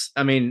 what's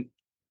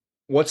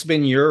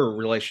been your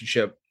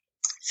relationship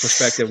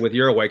perspective with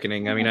your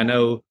awakening? I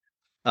know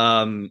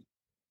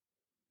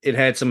it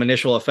had some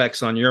initial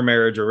effects on your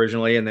marriage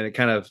originally, and then it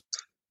kind of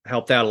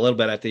helped out a little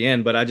bit at the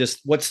end, but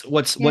what's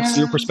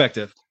your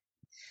perspective?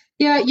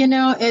 Yeah.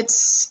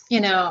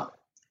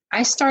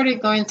 I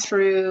started going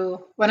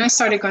through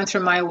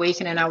my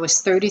awakening, I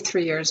was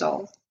 33 years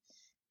old.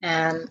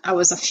 And I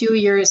was a few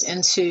years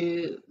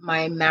into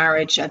my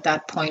marriage at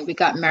that point. We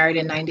got married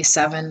in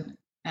 97.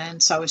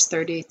 And so I was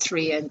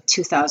 33 in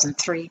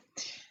 2003.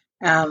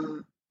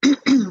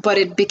 But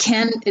it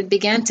began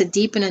to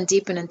deepen and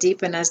deepen and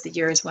deepen as the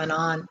years went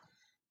on.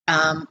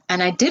 And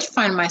I did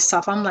find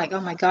myself, I'm like,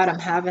 oh my God,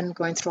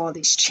 going through all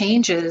these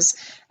changes.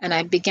 And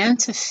I began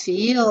to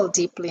feel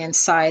deeply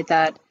inside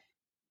that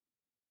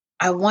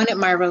I wanted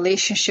my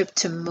relationship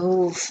to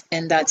move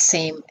in that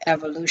same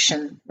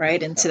evolution,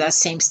 right? Into that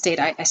same state.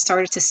 I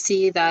started to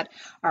see that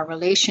our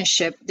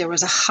relationship, there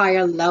was a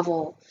higher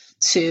level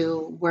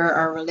to where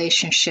our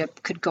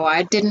relationship could go.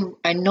 I didn't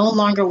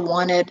want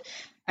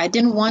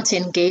to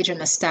engage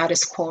in a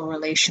status quo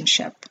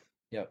relationship.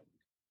 Yep.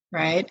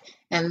 Right.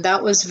 And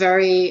that was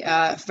very,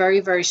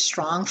 very, very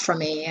strong for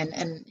me.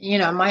 And,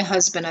 my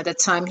husband at the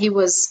time, he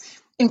was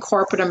in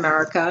corporate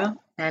America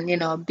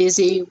and,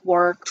 busy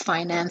work,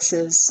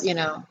 finances,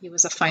 he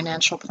was a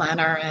financial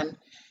planner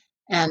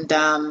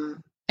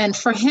and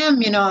for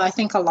him, I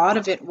think a lot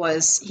of it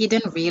was he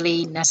didn't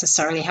really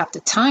necessarily have the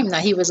time. Now,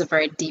 he was a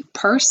very deep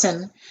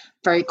person,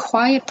 very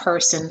quiet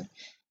person,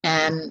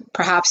 and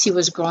perhaps he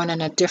was growing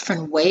in a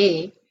different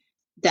way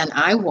than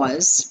I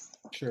was.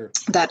 Sure.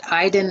 That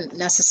I didn't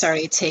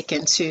necessarily take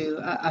into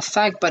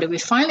effect. But we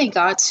finally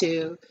got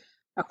to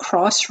a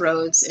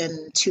crossroads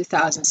in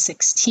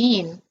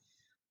 2016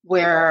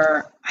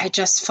 where I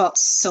just felt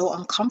so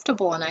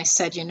uncomfortable. And I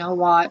said, you know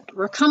what,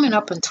 we're coming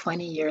up on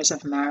 20 years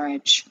of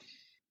marriage.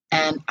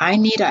 And I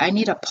need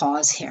a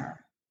pause here.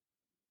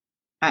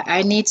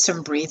 I need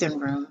some breathing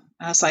room.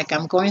 I was like,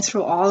 I'm going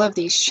through all of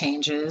these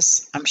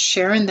changes. I'm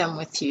sharing them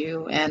with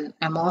you. And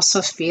I'm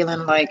also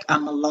feeling like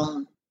I'm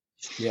alone.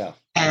 Yeah.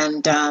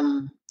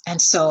 And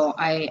so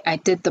I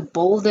did the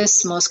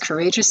boldest, most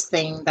courageous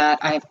thing that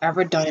I've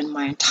ever done in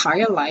my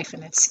entire life.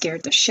 And it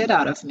scared the shit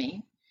out of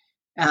me.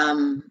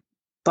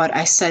 But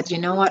I said, you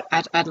know what?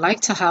 I'd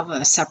like to have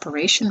a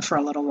separation for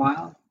a little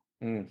while.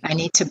 I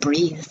need to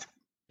breathe.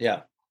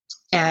 Yeah.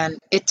 And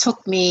it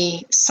took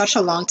me such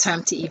a long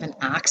time to even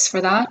ask for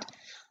that.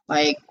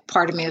 Like,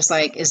 part of me was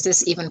like, is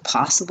this even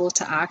possible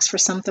to ask for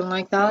something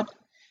like that?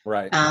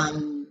 Right.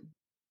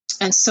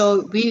 And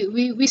so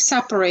we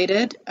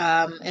separated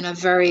in a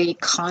very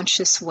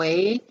conscious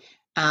way.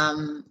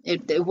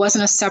 It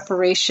wasn't a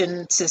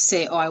separation to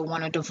say, oh, I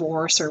want a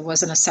divorce, or it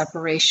wasn't a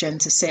separation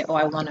to say, oh,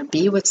 I want to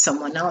be with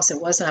someone else. It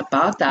wasn't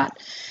about that.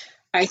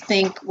 I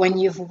think when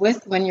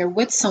you're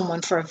with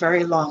someone for a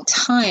very long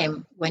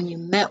time, when you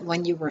met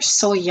when you were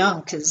so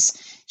young, because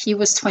he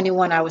was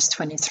 21, I was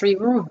 23,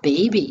 we were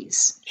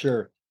babies.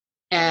 Sure.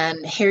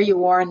 And here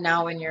you are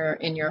now in your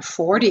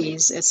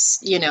 40s.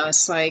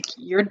 It's like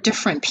you're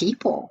different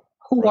people.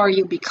 Who are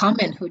you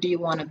becoming? Who do you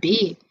want to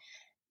be?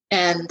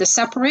 And the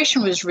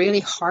separation was really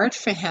hard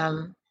for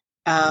him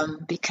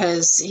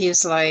because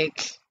he's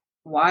like,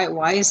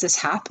 why is this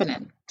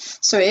happening?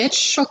 So it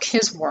shook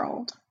his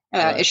world.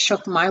 It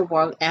shook my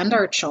world and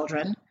our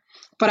children,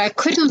 but I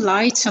couldn't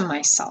lie to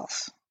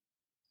myself.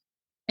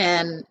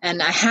 And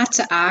I had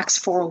to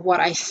ask for what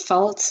I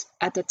felt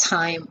at the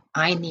time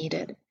I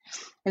needed.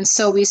 And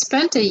so we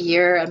spent a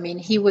year. I mean,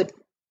 he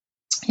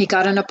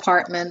got an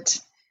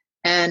apartment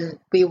and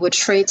we would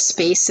trade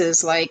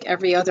spaces. Like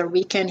every other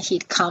weekend,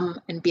 he'd come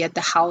and be at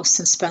the house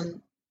and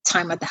spend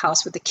time at the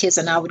house with the kids,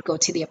 and I would go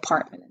to the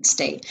apartment and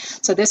stay.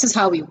 So this is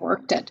how we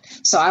worked it.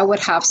 So I would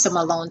have some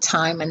alone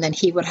time, and then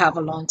he would have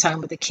alone time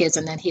with the kids,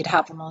 and then he'd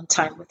have alone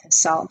time with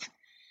himself.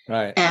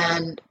 Right.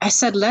 And I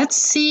said, let's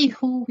see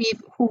who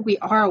we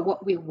are,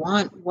 what we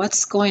want,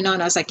 what's going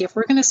on. I was like, if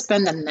we're going to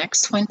spend the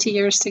next 20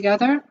 years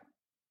together,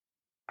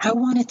 I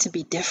want it to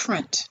be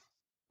different.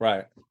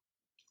 Right.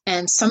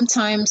 And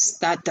sometimes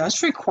that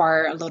does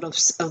require a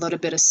little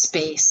bit of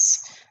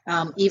space.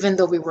 Even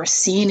though we were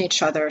seeing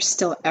each other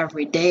still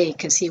every day,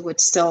 because he would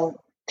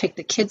still pick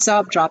the kids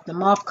up, drop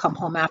them off, come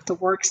home after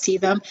work, see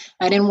them.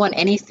 I didn't want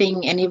any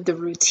of the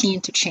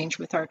routine to change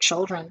with our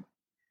children.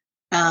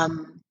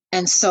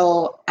 And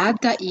so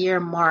at that year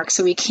mark,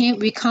 so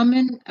we come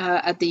in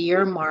at the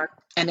year mark,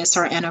 and it's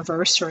our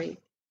anniversary,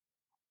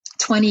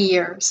 20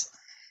 years.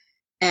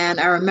 And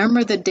I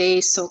remember the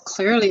day so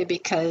clearly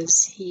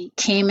because he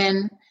came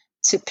in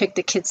to pick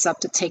the kids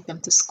up to take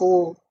them to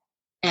school.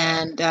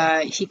 And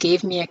he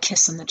gave me a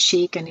kiss on the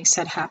cheek and he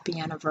said, happy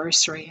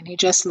anniversary. And he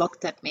just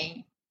looked at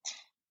me.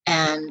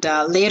 And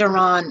later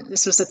on,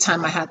 this was the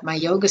time I had my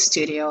yoga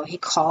studio. He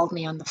called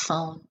me on the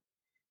phone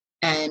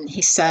and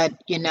he said,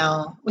 he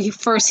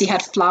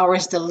had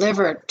flowers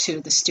delivered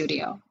to the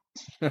studio.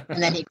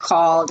 And then he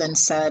called and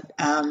said,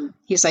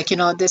 he's like,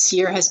 this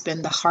year has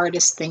been the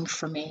hardest thing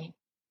for me.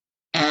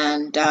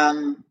 And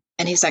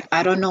he's like,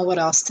 I don't know what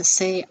else to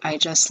say. I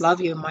just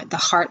love you. The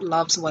heart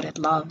loves what it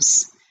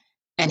loves.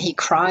 And he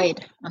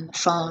cried on the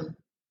phone.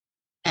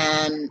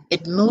 And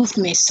it moved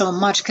me so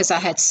much because I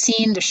had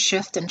seen the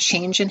shift and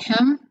change in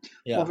him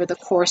over the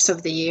course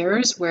of the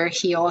years, where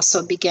he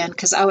also began,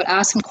 because I would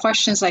ask him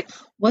questions like,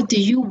 what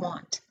do you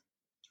want?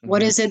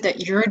 What is it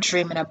that you're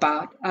dreaming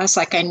about? I was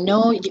like, I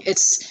know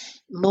it's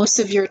most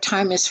of your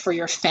time is for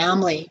your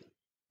family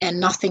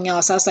and nothing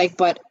else. I was like,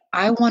 but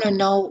I want to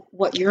know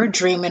what you're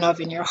dreaming of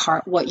in your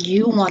heart, what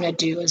you want to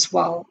do as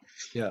well.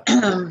 Yeah.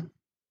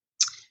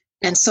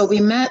 And so we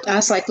met. I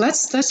was like,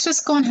 let's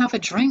just go and have a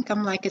drink.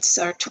 I'm like, it's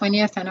our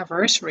 20th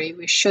anniversary.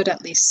 We should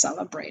at least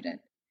celebrate it.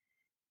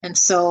 And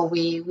so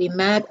we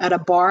met at a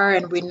bar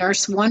and we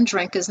nursed one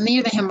drink, because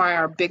neither him or I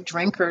are big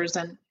drinkers.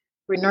 And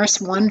we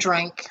nursed one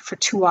drink for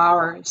 2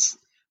 hours.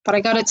 But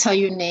I got to tell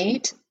you,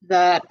 Nate,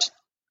 that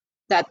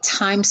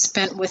time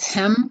spent with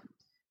him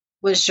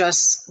was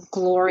just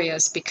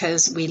glorious,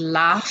 because we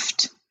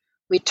laughed,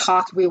 We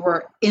talked, we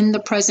were in the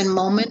present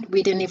moment.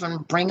 We didn't even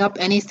bring up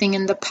anything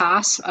in the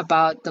past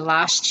about the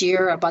last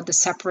year, about the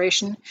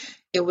separation.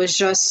 It was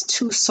just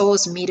two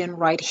souls meeting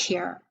right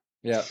here.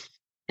 Yeah.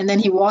 And then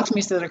he walked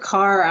me to the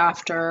car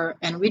after,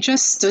 and we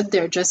just stood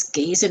there just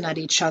gazing at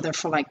each other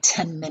for like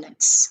 10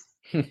 minutes.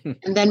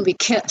 And then we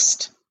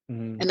kissed.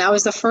 And that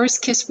was the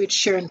first kiss we'd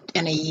shared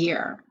in a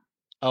year.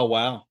 Oh,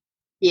 wow.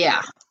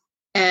 Yeah.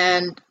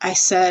 And I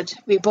said,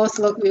 we both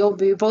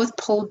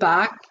pulled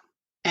back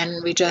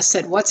and we just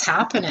said, what's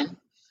happening?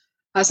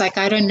 I was like,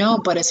 I don't know,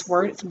 but it's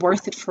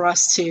worth it for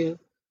us to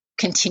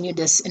continue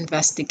this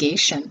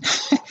investigation.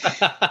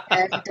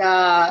 And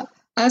I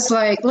was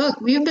like, look,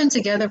 we've been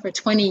together for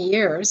 20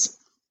 years,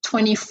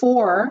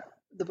 24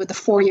 with the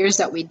 4 years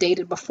that we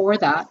dated before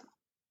that.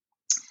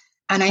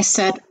 And I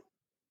said,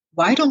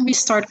 why don't we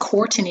start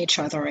courting each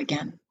other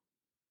again?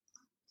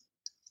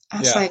 I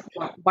was like,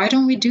 why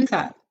don't we do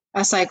that? I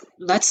was like,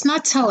 let's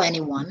not tell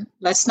anyone.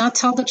 Let's not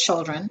tell the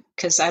children,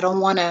 because I don't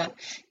want to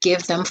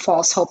give them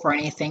false hope or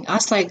anything. I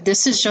was like,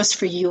 this is just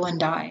for you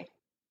and I.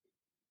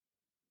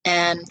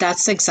 And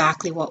that's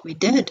exactly what we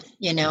did.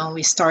 You know,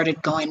 we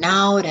started going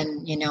out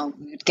and, you know,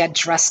 we'd get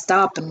dressed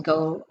up and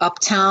go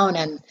uptown,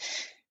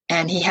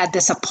 and he had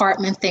this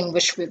apartment thing,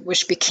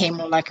 which became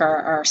like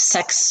our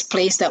sex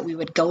place that we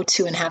would go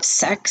to and have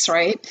sex,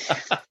 right?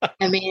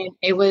 I mean,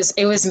 it was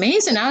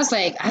amazing. I was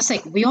like,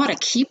 we ought to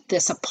keep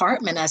this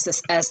apartment as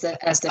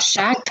the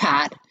shag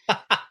pad.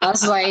 I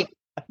was like,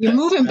 you're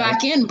moving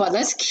back in, but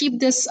let's keep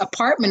this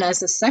apartment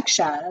as a sex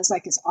shed. I was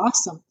like, it's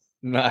awesome.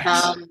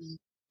 Nice.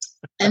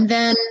 And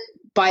then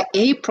by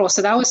April,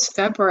 so that was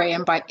February,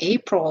 and by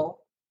April,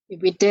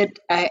 we did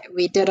a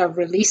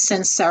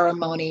releasing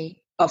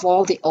ceremony of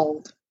all the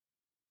old.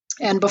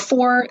 And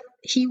before,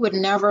 he would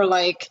never,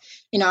 like,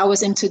 you know, I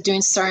was into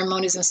doing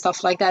ceremonies and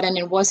stuff like that, and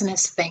it wasn't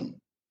his thing.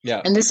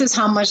 Yeah. And this is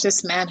how much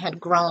this man had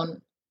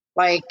grown.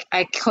 Like,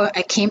 I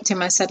came to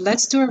him, I said,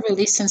 let's do a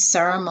releasing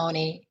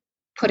ceremony,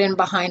 put in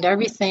behind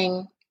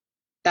everything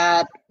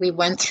that we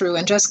went through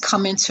and just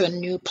come into a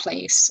new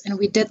place. And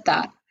we did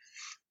that.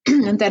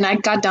 And then I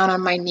got down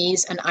on my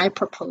knees and I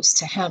proposed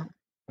to him.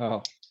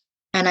 Oh.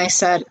 And I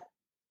said,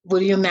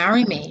 will you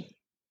marry me?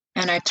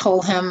 And I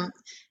told him,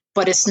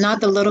 but it's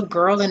not the little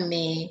girl in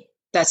me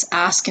that's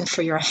asking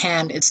for your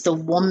hand. It's the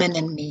woman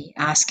in me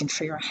asking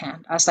for your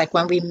hand. I was like,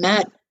 when we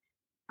met,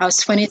 I was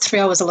 23.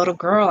 I was a little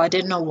girl. I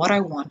didn't know what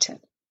I wanted.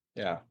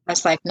 Yeah. I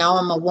was like, now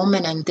I'm a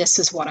woman and this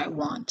is what I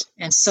want.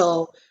 And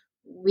so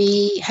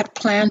we had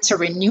planned to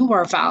renew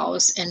our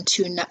vows in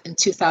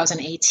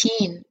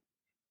 2018.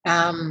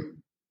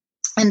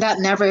 And that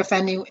never,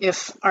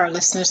 if our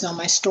listeners know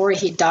my story,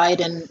 he died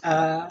in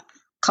a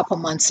couple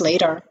months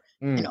later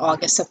in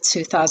August of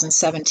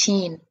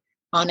 2017,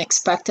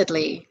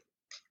 unexpectedly.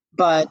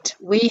 But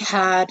we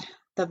had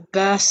the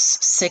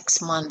best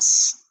 6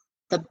 months.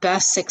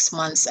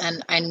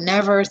 And I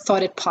never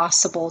thought it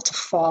possible to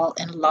fall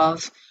in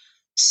love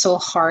so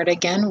hard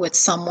again with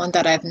someone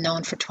that I've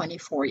known for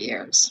 24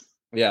 years.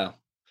 Yeah.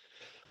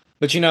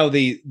 But, you know,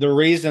 the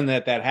reason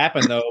that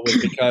happened, though, was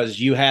because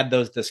you had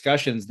those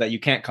discussions that you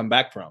can't come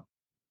back from.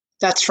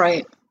 That's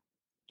right.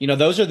 You know,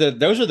 those are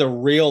the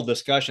real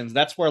discussions.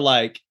 That's where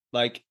like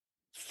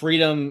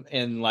freedom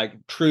and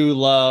like true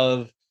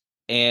love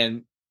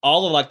and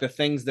all of like the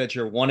things that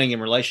you're wanting in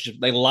relationships,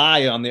 they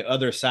lie on the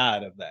other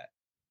side of that.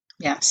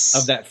 Yes.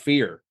 Of that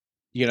fear,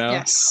 you know?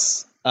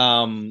 Yes.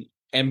 And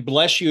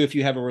bless you if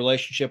you have a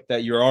relationship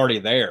that you're already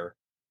there.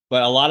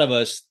 But a lot of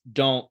us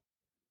don't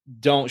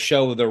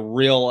show the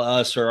real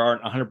us or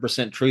aren't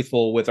 100%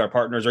 truthful with our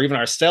partners or even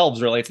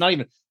ourselves. Really,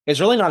 it's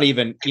really not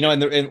even, you know,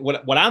 and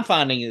what I'm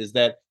finding is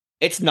that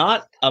it's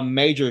not a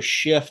major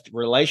shift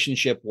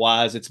relationship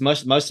wise. It's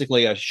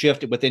mostly a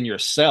shift within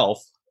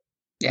yourself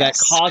that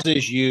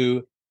causes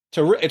you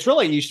to, it's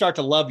really, you start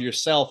to love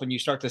yourself and you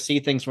start to see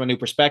things from a new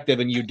perspective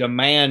and you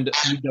demand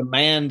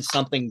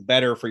something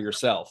better for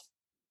yourself.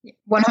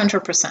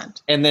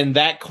 100%. And then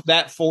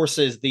that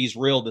forces these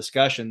real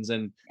discussions.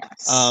 And,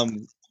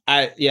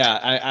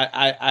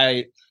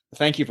 I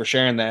thank you for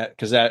sharing that,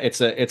 because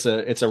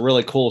it's a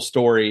really cool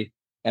story,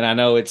 and I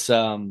know it's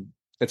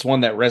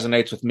one that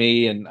resonates with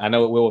me, and I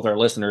know it will with our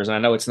listeners. And I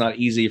know it's not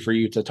easy for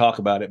you to talk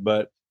about it,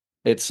 but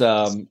it's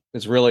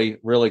really,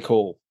 really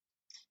cool.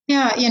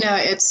 Yeah, you know,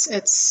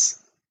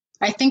 it's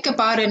I think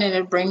about it and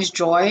it brings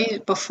joy.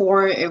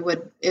 Before it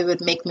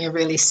would make me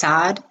really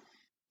sad.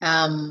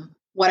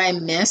 What I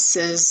miss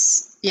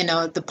is, you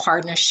know, the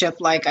partnership.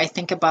 Like, I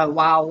think about,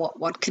 wow,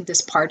 what could this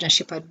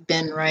partnership have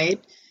been,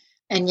 right?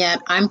 And yet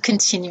I'm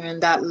continuing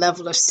that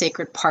level of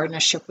sacred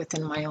partnership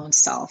within my own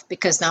self,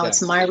 because now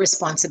it's my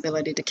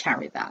responsibility to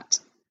carry that.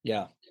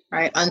 Yeah.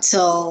 Right.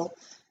 Until,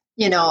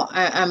 you know,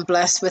 I'm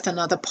blessed with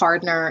another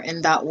partner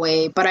in that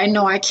way, but I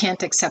know I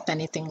can't accept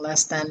anything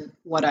less than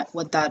what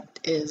that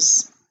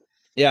is.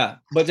 Yeah.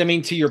 But I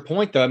mean, to your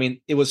point though, I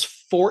mean, it was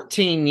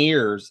 14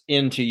 years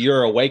into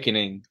your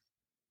awakening.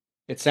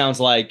 It sounds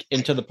like,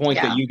 and to the point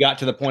that you got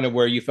to the point of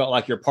where you felt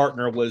like your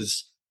partner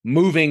was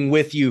moving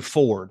with you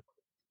forward.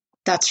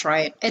 That's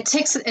right. It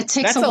takes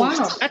That's a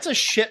while. That's a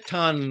shit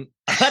ton.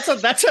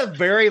 That's a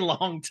very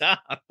long time.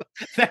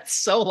 That's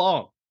so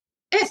long.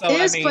 It So I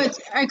is, mean, but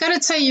I got to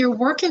tell you, you're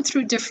working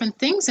through different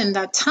things in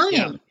that yeah,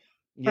 time,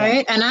 yeah.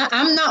 right? And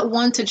I'm not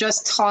one to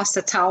just toss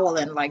the towel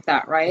in like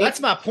that, Well, right? that's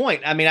my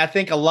point. I mean, I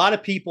think a lot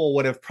of people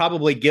would have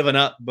probably given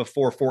up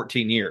before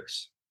 14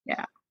 years,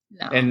 Yeah.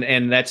 No.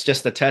 and that's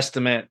just a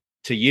testament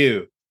to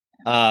you,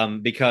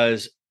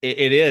 because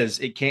it is.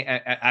 It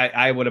can't.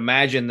 I would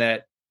imagine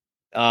that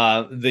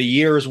the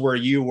years where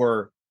you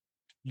were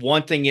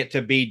wanting it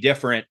to be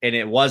different and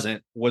it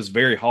wasn't was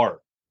very hard.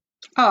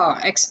 Oh,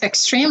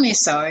 extremely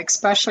so,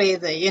 especially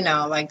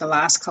like the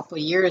last couple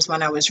of years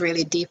when I was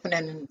really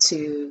deepening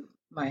into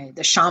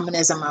the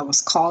shamanism. I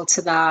was called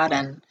to that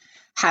and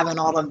having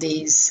all of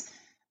these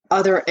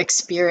other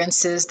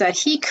experiences that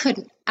he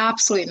could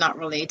absolutely not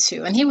relate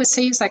to. And he would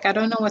say, he's like, I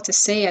don't know what to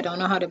say. I don't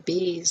know how to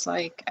be. He's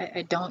like,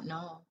 I don't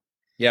know.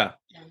 Yeah.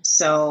 And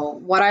so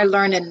what I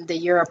learned in the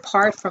year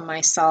apart from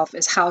myself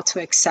is how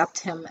to accept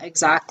him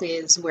exactly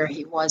as where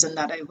he was and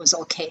that it was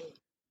okay.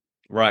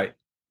 Right.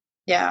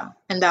 Yeah.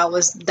 And that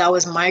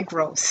was my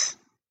growth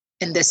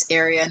in this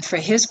area. And for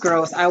his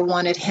growth, I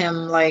wanted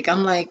him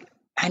I'm like,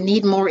 I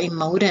need more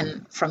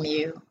emoting from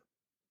you.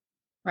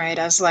 Right.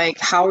 I was like,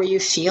 how are you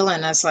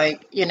feeling? I was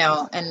like,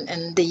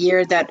 and the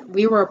year that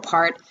we were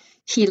apart,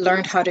 he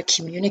learned how to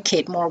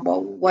communicate more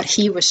about what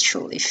he was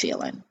truly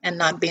feeling and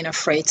not being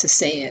afraid to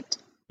say it.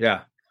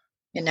 Yeah.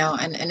 And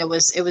it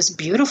was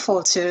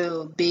beautiful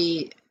to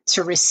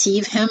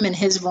receive him in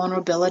his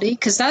vulnerability,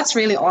 because that's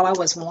really all I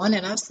was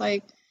wanting. I was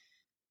like,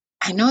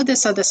 I know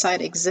this other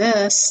side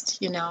exists,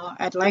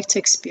 I'd like to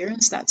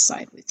experience that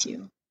side with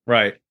you.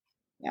 Right.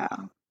 Yeah.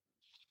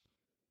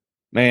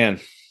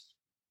 Man.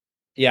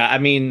 Yeah. I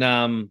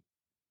mean,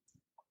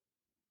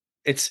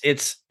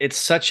 it's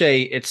such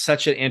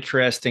an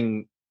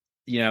interesting,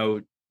 you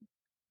know,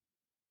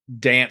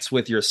 dance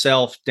with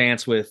yourself,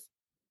 dance with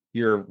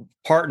your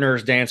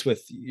partners, dance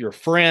with your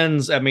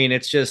friends. I mean,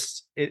 it's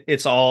just,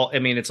 it's all, I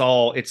mean,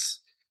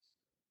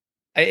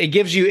 it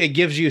gives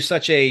you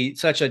such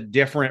a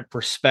different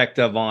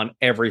perspective on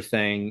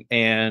everything.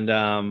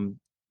 And,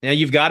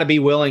 you've got to be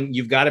willing,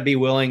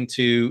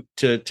 to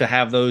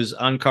have those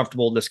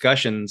uncomfortable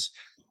discussions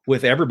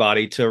with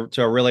everybody to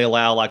really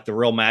allow like the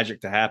real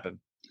magic to happen.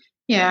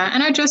 Yeah.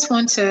 And I just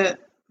want to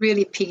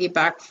really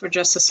piggyback for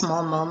just a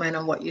small moment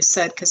on what you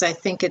said, because I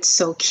think it's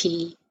so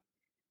key.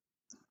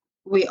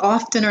 We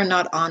often are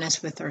not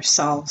honest with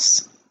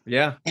ourselves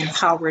Yeah. and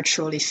how we're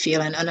truly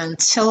feeling. And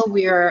until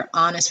we are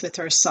honest with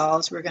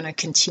ourselves, we're going to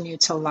continue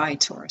to lie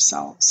to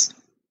ourselves.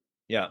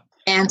 Yeah.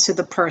 And to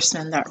the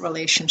person in that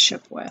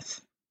relationship with.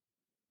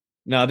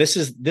 No, this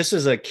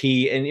is a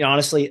key. And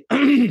honestly,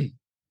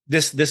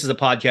 this is a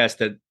podcast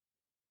that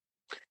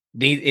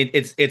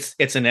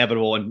it's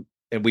inevitable, and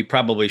we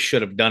probably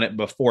should have done it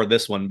before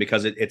this one,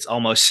 because it's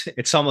almost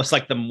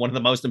like one of the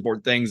most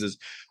important things is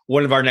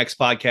one of our next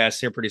podcasts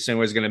here pretty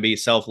soon is going to be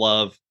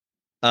self-love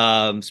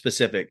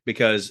specific,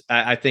 because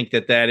I think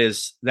that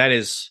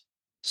is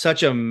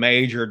such a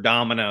major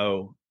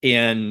domino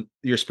in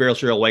your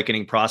spiritual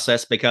awakening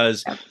process,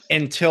 because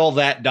until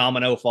that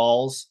domino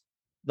falls,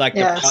 like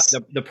yes.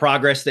 the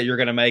progress that you're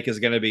going to make is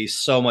going to be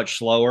so much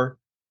slower.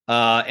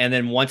 And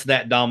then once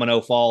that domino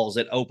falls,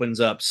 it opens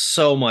up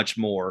so much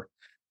more.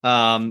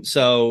 But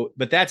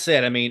that's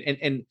it. I mean,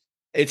 and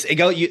it's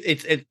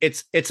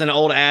an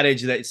old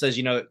adage that says,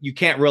 you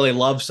can't really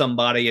love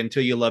somebody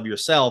until you love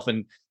yourself.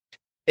 And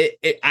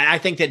I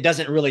think that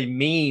doesn't really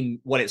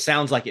mean what it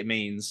sounds like it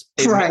means.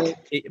 Right.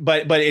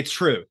 But it's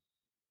true.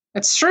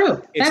 It's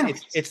true.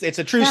 It's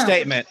a true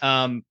statement.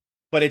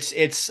 But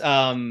it's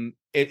so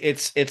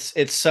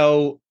it's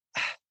so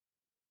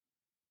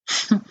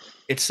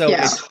it's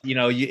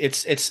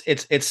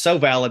so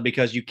valid,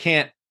 because you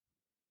can't,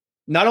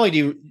 not only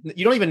you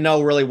don't even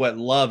know really what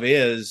love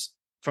is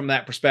from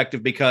that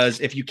perspective, because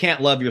if you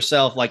can't love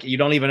yourself, like you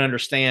don't even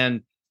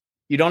understand,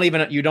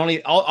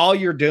 all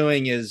you're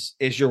doing is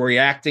you're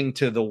reacting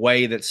to the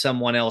way that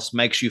someone else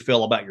makes you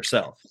feel about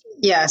yourself.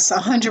 Yes,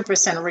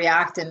 100%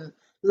 react and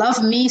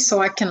love me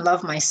so I can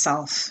love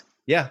myself.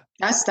 Yeah.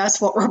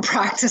 That's what we're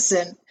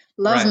practicing.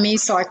 Love me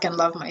so I can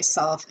love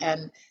myself.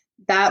 And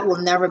that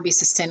will never be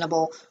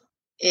sustainable.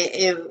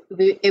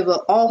 It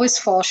will always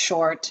fall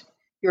short.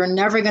 You're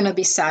never going to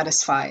be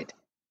satisfied,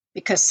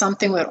 because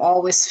something would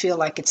always feel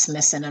like it's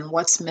missing. And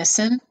what's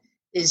missing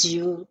is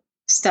you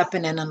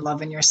stepping in and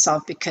loving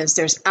yourself, because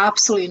there's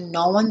absolutely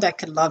no one that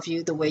can love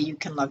you the way you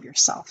can love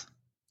yourself.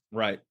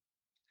 Right.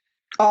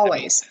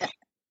 Always.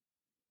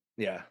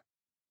 Yeah.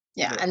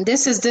 Yeah. And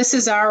this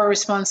is our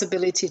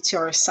responsibility to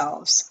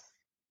ourselves,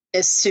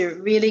 is to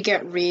really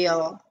get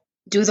real,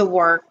 do the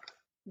work.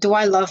 Do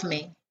I love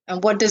me?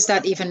 And what does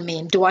that even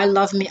mean? Do I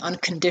love me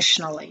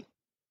unconditionally?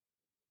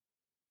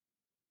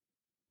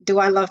 Do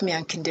I love me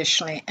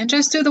unconditionally? And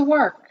just do the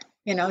work,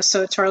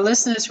 So to our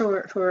listeners who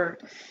are,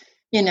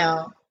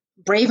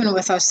 braving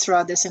with us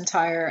throughout this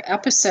entire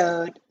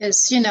episode,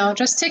 is,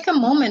 just take a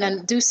moment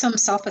and do some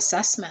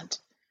self-assessment.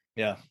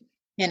 Yeah.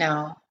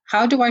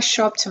 How do I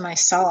show up to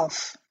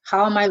myself?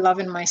 How am I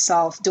loving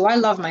myself? Do I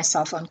love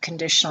myself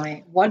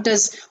unconditionally? What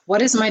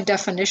is my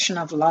definition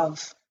of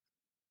love?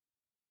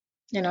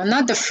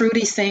 Not the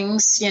fruity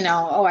things,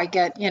 oh, I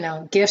get,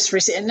 gifts,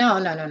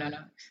 no.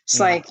 It's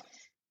like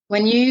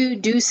when you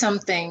do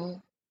something,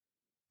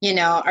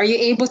 are you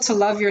able to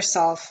love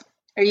yourself?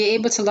 Are you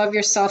able to love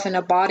yourself in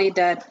a body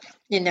that,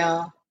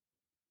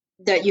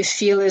 that you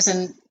feel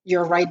isn't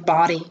your right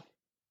body?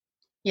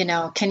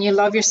 Can you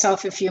love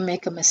yourself if you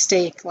make a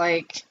mistake?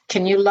 Like,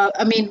 can you love,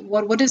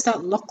 what does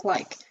that look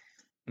like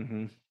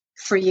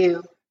for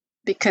you?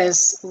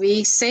 Because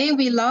we say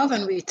we love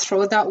and we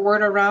throw that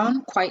word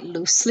around quite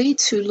loosely,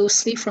 too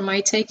loosely for my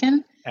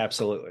taking.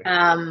 Absolutely.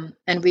 And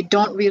we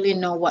don't really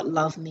know what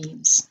love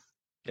means.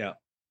 Yeah.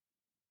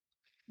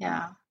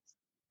 Yeah.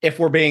 If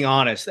we're being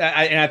honest,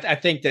 I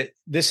think that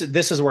this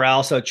is where I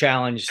also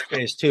challenge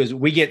is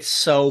we get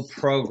so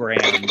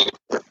programmed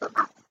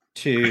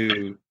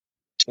to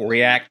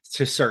react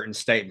to certain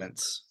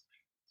statements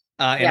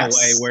in a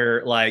way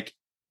where like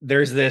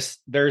there's this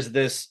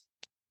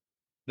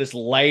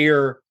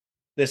layer,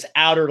 this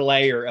outer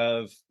layer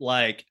of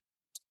like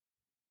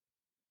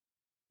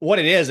what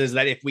it is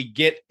that if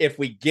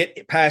we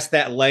get past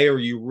that layer,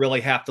 you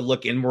really have to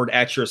look inward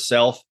at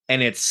yourself,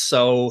 and it's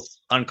so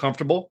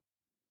uncomfortable.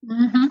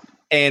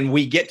 And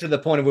we get to the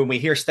point of when we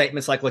hear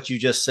statements like what you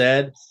just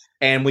said,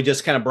 and we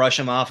just kind of brush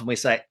them off and we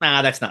say,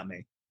 nah, that's not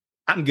me.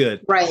 I'm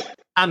good. Right.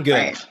 I'm good.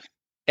 Right.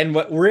 And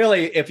what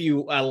really, if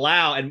you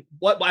allow, and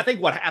what I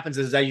think what happens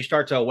is that you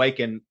start to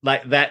awaken,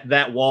 like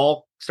that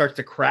wall starts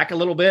to crack a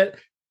little bit,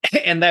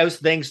 and those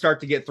things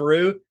start to get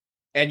through,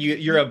 and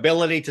your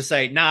ability to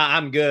say, nah,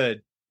 I'm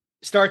good,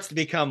 starts to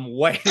become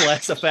way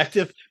less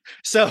effective.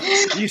 So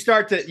you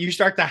start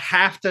to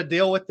have to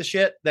deal with the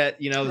shit that,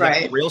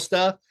 the real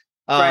stuff.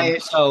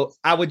 Right. So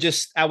I would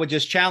just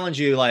challenge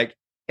you, like,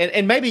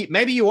 and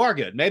maybe you are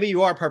good. Maybe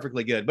you are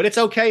perfectly good, but it's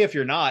okay if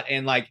you're not.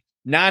 And like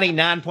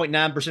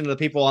 99.9% of the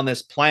people on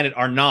this planet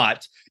are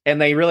not.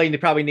 And they really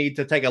probably need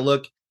to take a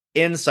look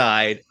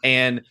inside.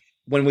 And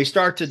when we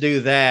start to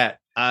do that,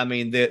 I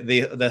mean,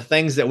 the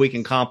things that we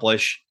can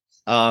accomplish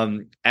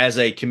as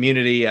a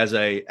community, as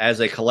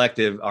a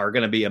collective are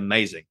going to be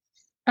amazing.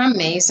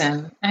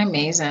 Amazing.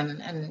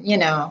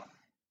 And,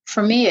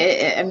 for me,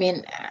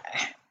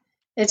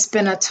 it's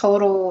been a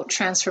total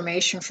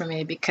transformation for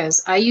me,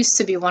 because I used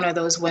to be one of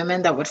those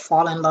women that would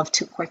fall in love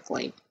too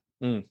quickly,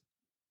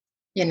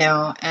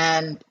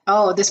 and,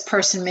 oh, this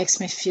person makes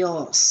me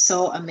feel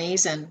so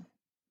amazing.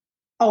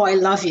 Oh, I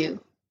love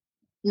you.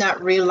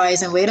 Not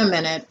realizing, wait a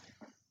minute,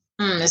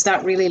 is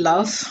that really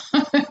love?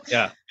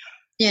 Yeah.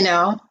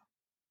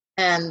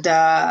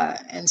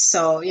 And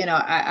so,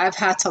 I've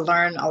had to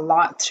learn a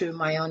lot through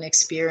my own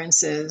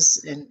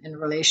experiences in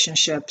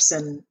relationships,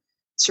 and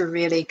to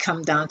really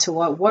come down to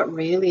what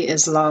really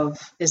is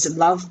love. Is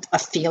love a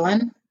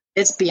feeling?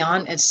 It's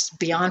beyond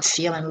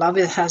feeling. Love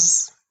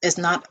is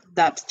not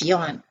that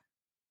feeling.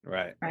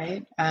 Right.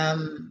 Right.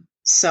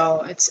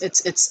 So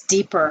it's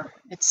deeper.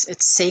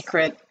 It's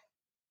sacred.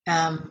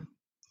 And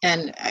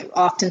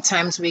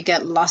oftentimes we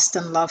get lust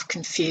and love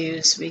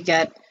confused. We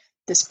get,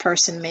 this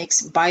person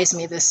buys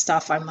me this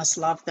stuff, I must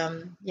love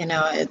them.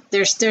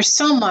 There's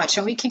so much,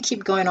 and we can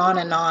keep going on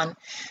and on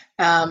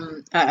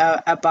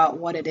about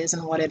what it is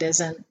and what it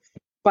isn't.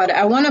 But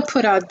I want to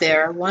put out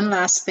there one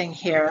last thing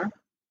here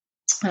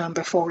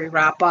before we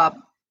wrap up.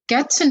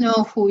 Get to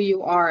know who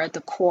you are at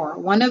the core.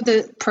 One of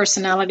the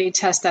personality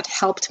tests that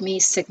helped me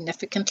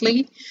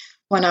significantly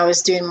when I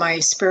was doing my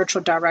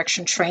spiritual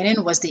direction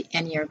training was the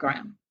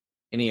Enneagram.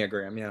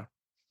 Enneagram, yeah.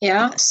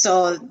 Yeah,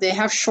 so they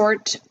have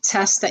short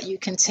tests that you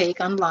can take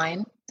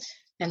online.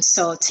 And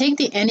so take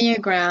the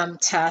Enneagram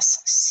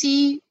test,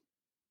 see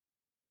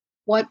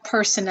what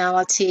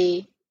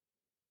personality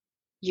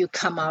you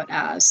come out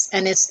as.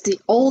 And it's the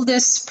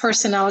oldest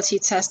personality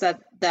test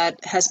that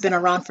has been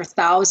around for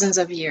thousands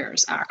of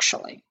years,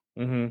 actually.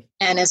 And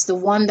it's the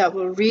one that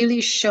will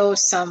really show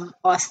an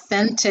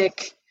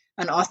authentic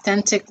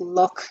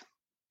look,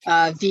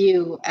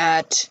 view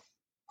at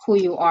who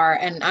you are.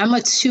 And I'm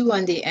a 2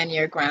 on the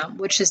Enneagram,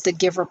 which is the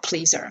giver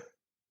pleaser.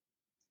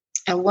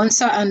 And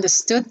once I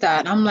understood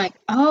that, I'm like,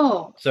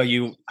 oh. So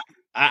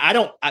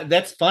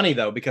that's funny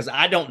though, because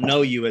I don't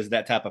know you as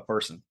that type of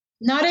person.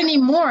 Not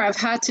anymore. I've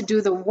had to do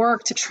the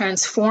work to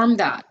transform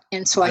that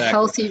into a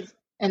healthy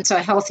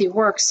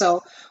work.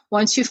 So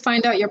once you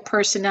find out your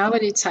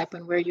personality type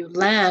and where you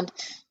land,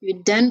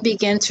 you then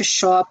begin to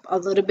show up a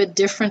little bit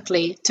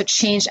differently to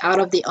change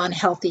out of the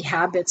unhealthy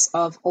habits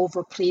of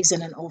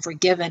over-pleasing and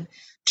over-giving,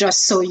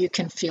 just so you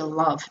can feel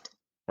loved.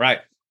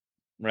 Right.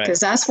 Because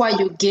that's why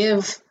you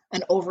give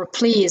and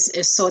over-please,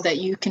 is so that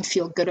you can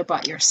feel good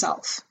about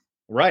yourself.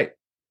 Right.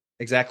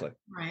 Exactly.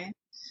 Right.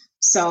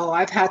 So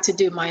I've had to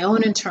do my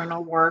own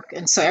internal work.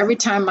 And so every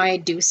time I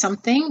do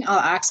something, I'll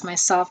ask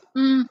myself,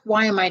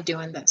 why am I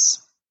doing this?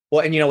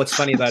 Well, and what's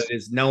funny about it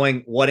is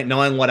knowing what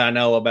I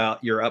know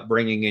about your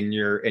upbringing and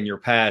your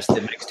past,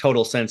 it makes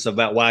total sense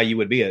about why you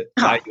would be that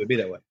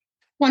way.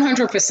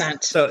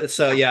 100%.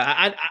 So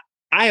yeah,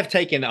 I have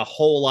taken a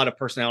whole lot of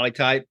personality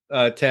type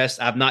tests.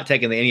 I've not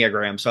taken the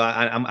Enneagram, so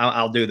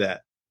I'll do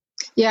that.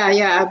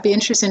 Yeah, it'd be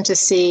interesting to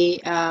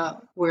see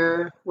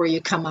where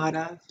you come out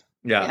of.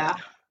 Yeah.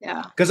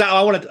 Because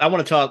I want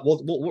to talk.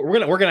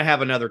 We're gonna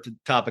have another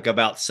topic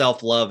about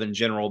self-love in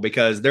general,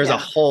 because there's a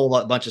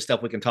whole bunch of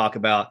stuff we can talk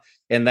about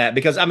in that.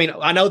 Because I mean,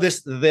 I know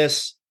this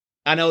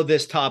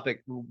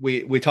topic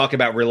we talk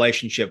about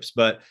relationships,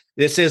 but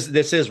this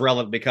is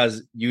relevant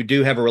because you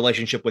do have a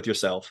relationship with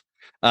yourself.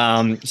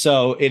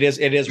 So it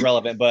is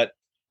relevant. But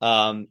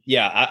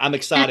I'm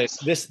excited.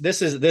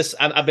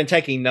 I've been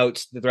taking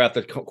notes throughout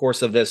the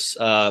course of this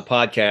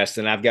podcast,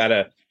 and I've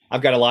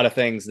got a lot of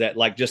things that,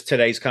 like, just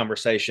today's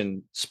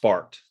conversation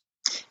sparked.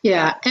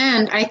 Yeah.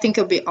 And I think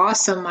it'll be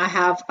awesome. I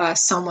have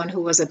someone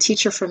who was a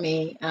teacher for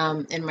me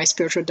in my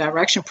spiritual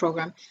direction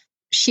program.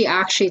 She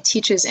actually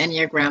teaches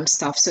Enneagram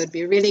stuff. So it'd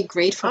be really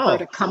great for her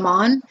to come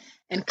on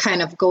and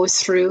kind of go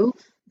through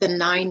the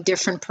 9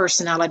 different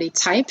personality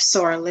types,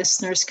 so our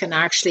listeners can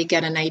actually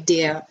get an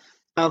idea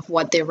of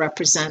what they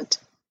represent.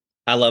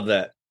 I love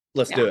that.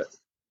 Let's do it.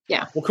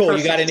 Yeah. Well, cool.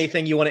 Perfect. You got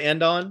anything you want to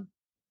end on?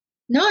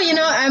 No,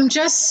 I'm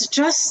just,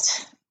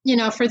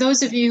 for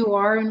those of you who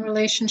are in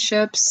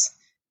relationships,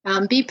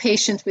 be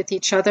patient with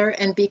each other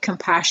and be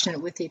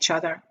compassionate with each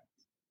other,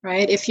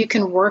 right? If you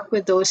can work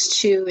with those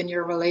two in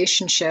your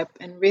relationship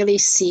and really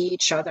see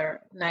each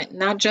other,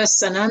 not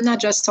just, and I'm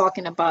not just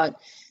talking about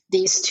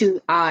these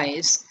two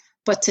eyes,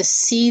 but to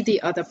see the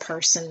other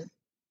person,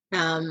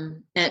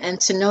 and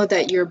to know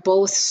that you're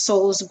both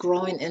souls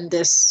growing in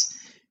this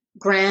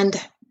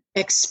grand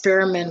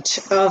experiment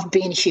of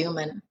being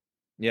human.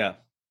 Yeah.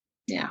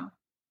 Yeah.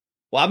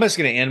 Well, I'm just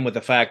going to end with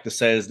the fact that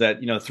says that,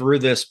 through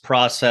this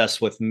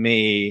process with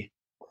me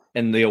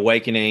and the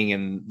awakening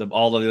and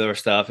all of the other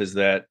stuff, is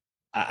that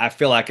I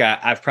feel like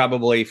I've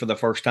probably, for the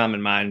first time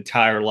in my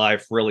entire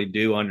life, really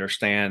do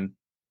understand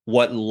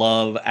what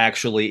love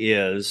actually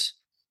is.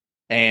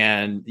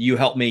 And you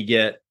helped me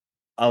get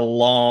a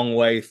long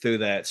way through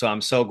that. So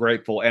I'm so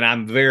grateful. And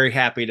I'm very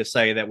happy to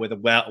say that with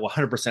about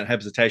 100%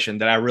 hesitation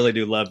that I really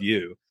do love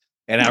you.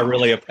 And I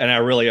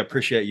really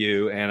appreciate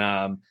you.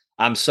 And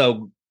I'm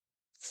so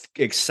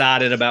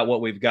excited about what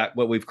we've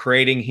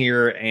creating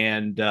here,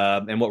 and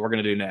what we're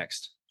going to do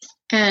next.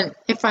 And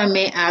if I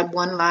may add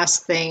one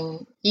last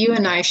thing, you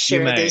and I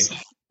share this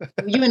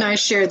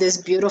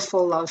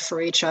beautiful love for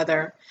each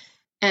other.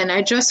 And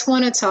I just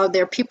want to tell,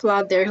 there are people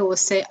out there who will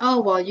say,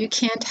 oh, well, you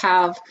can't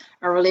have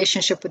a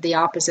relationship with the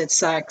opposite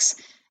sex.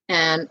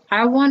 And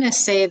I want to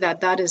say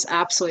that is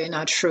absolutely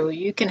not true.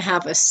 You can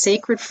have a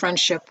sacred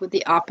friendship with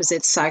the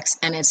opposite sex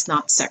and it's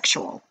not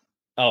sexual.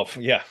 Oh,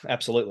 yeah,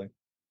 absolutely.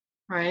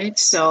 Right.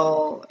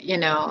 So,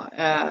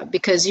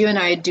 because you and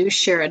I do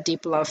share a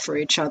deep love for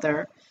each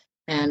other.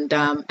 And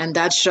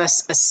that's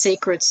just a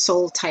sacred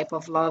soul type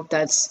of love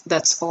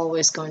that's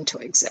always going to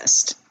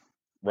exist.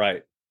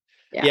 Right.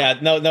 Yeah.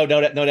 No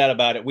doubt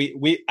about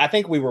it. I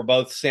think we were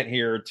both sent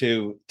here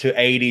to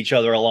aid each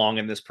other along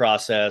in this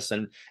process.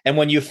 And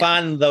when you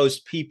find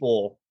those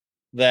people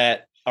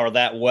that are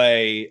that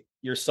way,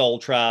 your soul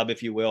tribe,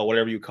 if you will,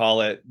 whatever you call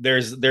it,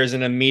 there's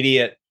an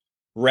immediate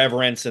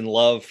reverence and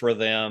love for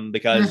them,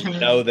 because you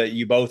know that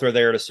you both are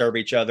there to serve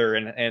each other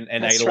and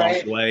aid along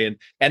the way.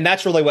 And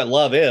that's really what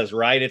love is,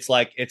 right? It's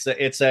like, it's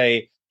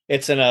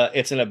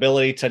an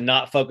ability to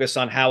not focus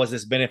on how is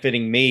this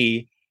benefiting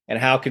me, and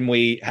how can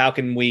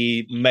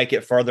we make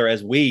it further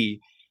as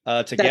we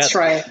together. That's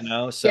right.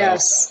 So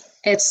yes,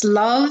 it's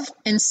love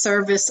in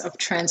service of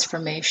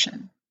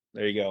transformation.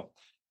 There you go.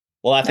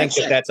 Well, I think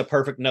that's a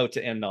perfect note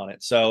to end on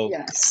it. So,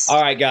 yes. All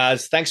right,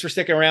 guys, thanks for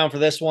sticking around for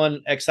this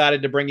one.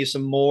 Excited to bring you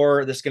some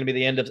more. This is going to be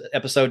the end of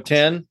episode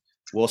 10.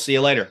 We'll see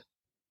you later.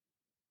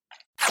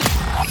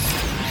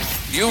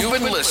 You've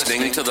been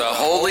listening to the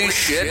Holy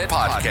Shit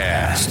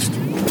Podcast.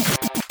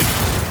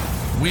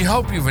 We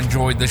hope you've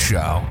enjoyed the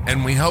show,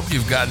 and we hope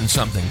you've gotten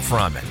something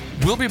from it.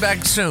 We'll be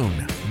back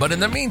soon, but in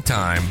the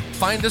meantime,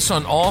 find us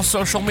on all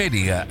social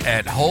media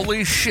at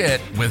Holy Shit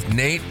with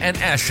Nate and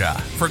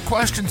Esha. For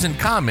questions and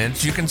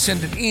comments, you can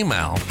send an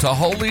email to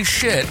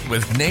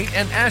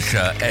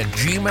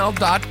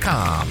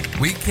holyshitwithnateandesha@gmail.com.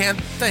 We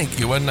can't thank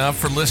you enough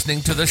for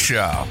listening to the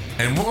show,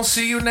 and we'll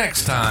see you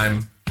next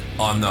time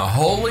on the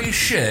Holy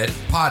Shit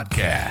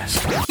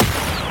Podcast.